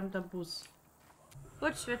gottverdammter Bus.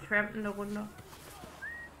 Gut, wir trampen eine Runde.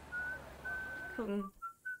 Gucken.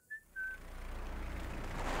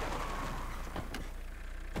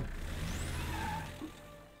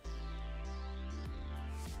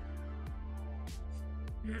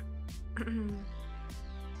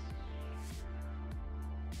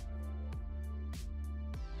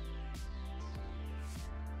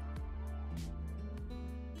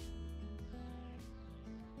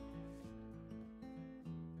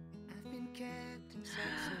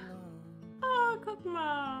 Oh, guck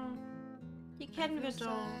mal. kennen wir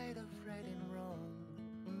doch.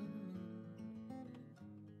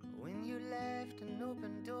 When you left an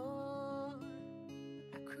open door,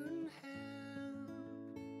 I couldn't help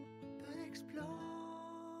but explore.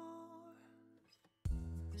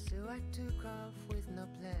 So I took off with no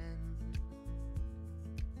plan,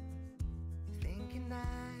 thinking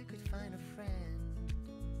I could find a friend,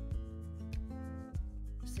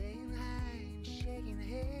 saying hi and shaking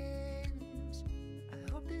hands.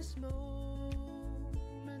 I hope this moment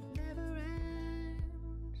never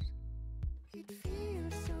ends. It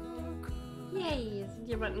feels so good. Yay, sind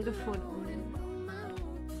jemanden gefunden.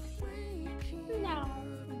 No.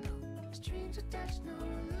 Strings attached, no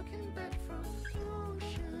looking back from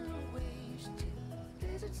ocean waves to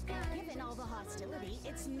desert skies. Given all the hostility,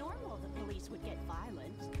 it's normal the police would get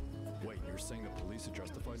violent. Wait, you're saying the police are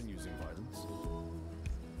justified in using violence?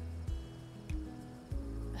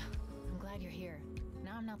 I'm glad you're here.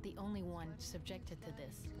 Now I'm not the only one subjected to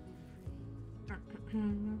this.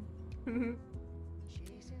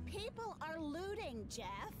 People are looting,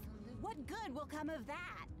 Jeff. What good will come of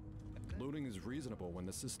that? Looting is reasonable when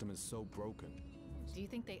the system is so broken. Do you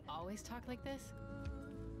think they always talk like this?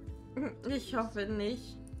 Ich hoffe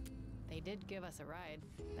nicht. They did give us a ride.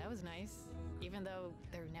 That was nice. Even though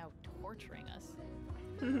they're now torturing us.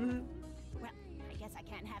 Well, I guess I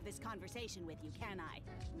can't have this conversation with you, can I?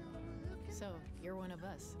 So, you're one of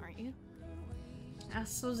us, aren't you? Ach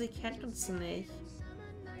so, sie kennt uns nicht.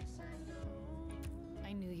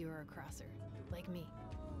 I knew you were a crosser. Like me.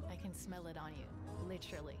 I can smell it on you.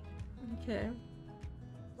 Literally. Okay.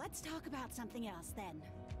 Let's talk about something else then.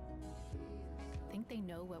 Think they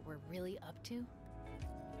know what we're really up to?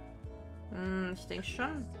 Ich denke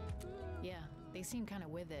schon. Yeah, they seem kind of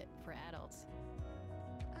with it for adults.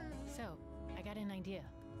 So, I got an idea.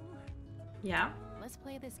 Ja? Let's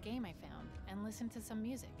play this game I found and listen to some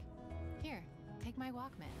music. Here, take my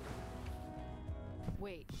Walkman.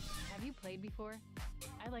 Wait, have you played before?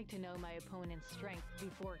 I like to know my opponent's strength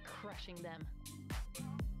before crushing them.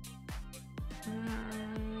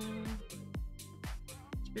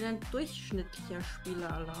 Ich bin ein durchschnittlicher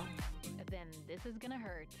Spieler, Alter. Then this is gonna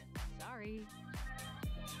hurt. Sorry.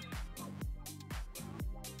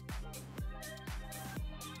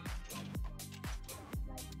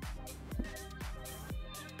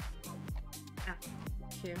 Ah,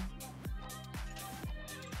 okay.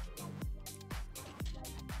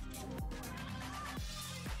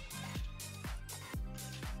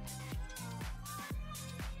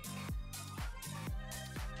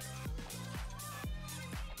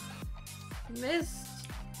 Mist.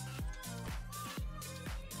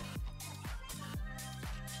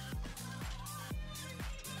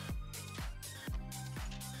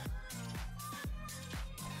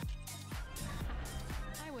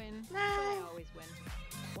 I win. But I always win.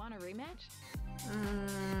 Want a rematch?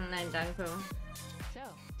 Nein, danke. So,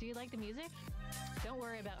 do you like the music? Don't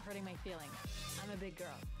worry about hurting my feelings. I'm a big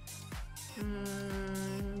girl.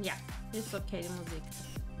 Ja, ist okay, die Musik.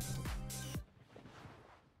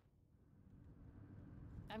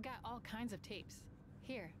 I've got all kinds of tapes.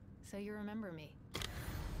 Here, so you remember me.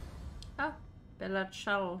 Ah, Bella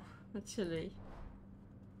Ciao, natürlich.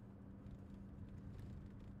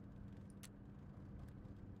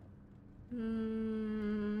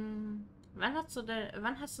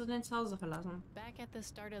 Wann hast du denn zu Hause verlassen? Back at the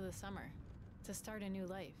start of the summer. To start a new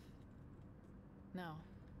life. No,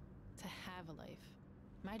 to have a life.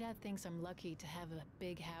 My dad thinks I'm lucky to have a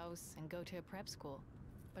big house and go to a prep school,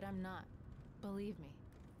 but I'm not. Believe me.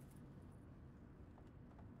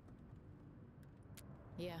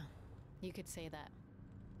 Yeah, you could say that.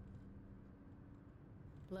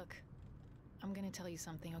 Look, I'm gonna tell you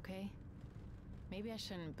something, okay? Maybe I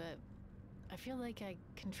shouldn't, but I feel like I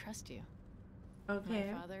can trust you.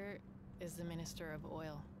 Okay. My father is the Minister of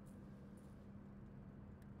Oil.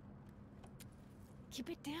 Keep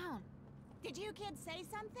it down. Did you kids say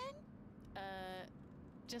something?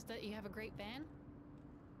 Just that you have a great van?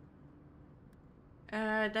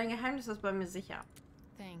 Dein Geheimnis ist bei mir sicher.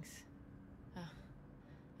 Thanks.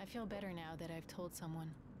 I feel better now that I've told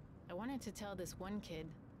someone. I wanted to tell this one kid,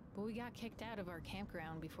 but we got kicked out of our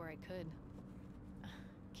campground before I could.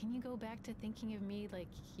 Can you go back to thinking of me like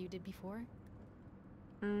you did before?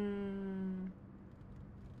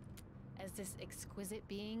 As this exquisite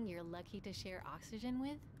being you're lucky to share oxygen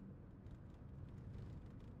with?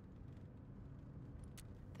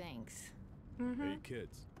 Thanks. Hey,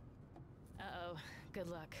 kids. Uh-oh. Good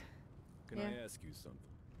luck. Can I ask you something?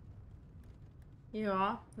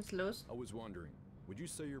 Ja, was ist los? I was wondering, would you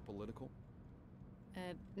say you're political?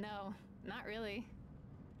 No, not really.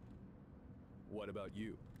 What about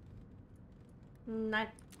you? Nein.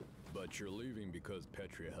 But you're leaving because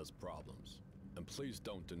Petria has problems. And please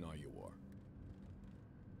don't deny you are.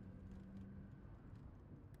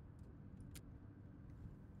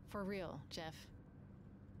 For real, Jeff.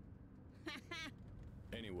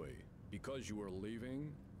 Anyway, because you are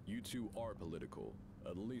leaving, you two are political.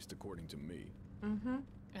 At least according to me. Mm-hmm.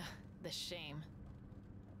 Ugh, the shame.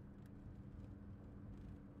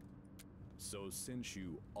 So since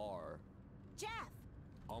you are... Jeff!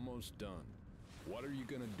 Almost done. What are you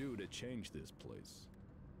gonna do to change this place?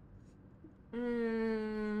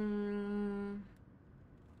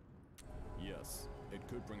 Yes, it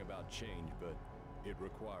could bring about change, but it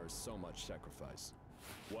requires so much sacrifice.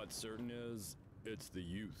 What's certain is, it's the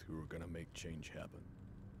youth who are gonna make change happen.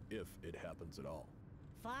 If it happens at all.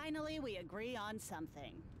 Finally, we agree on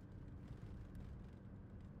something.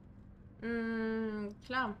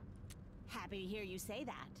 Klar. Happy to hear you say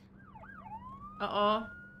that. Uh-oh.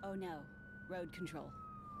 Oh no, road control.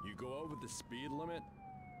 You go over the speed limit?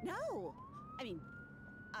 No! I mean,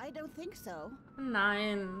 I don't think so.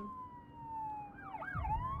 Nein.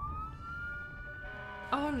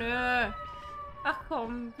 Oh nö. Ach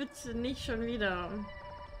komm, bitte nicht schon wieder.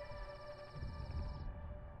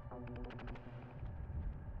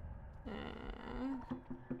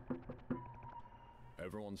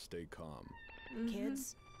 Everyone stay calm.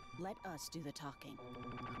 Kids, let us do the talking.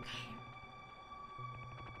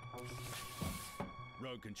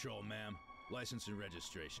 Road control, ma'am. License and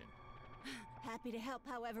registration. Happy to help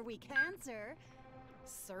however we can, sir.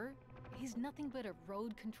 Sir? He's nothing but a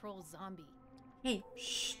road control zombie. Hey,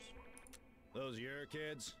 shh. Those your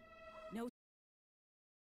kids?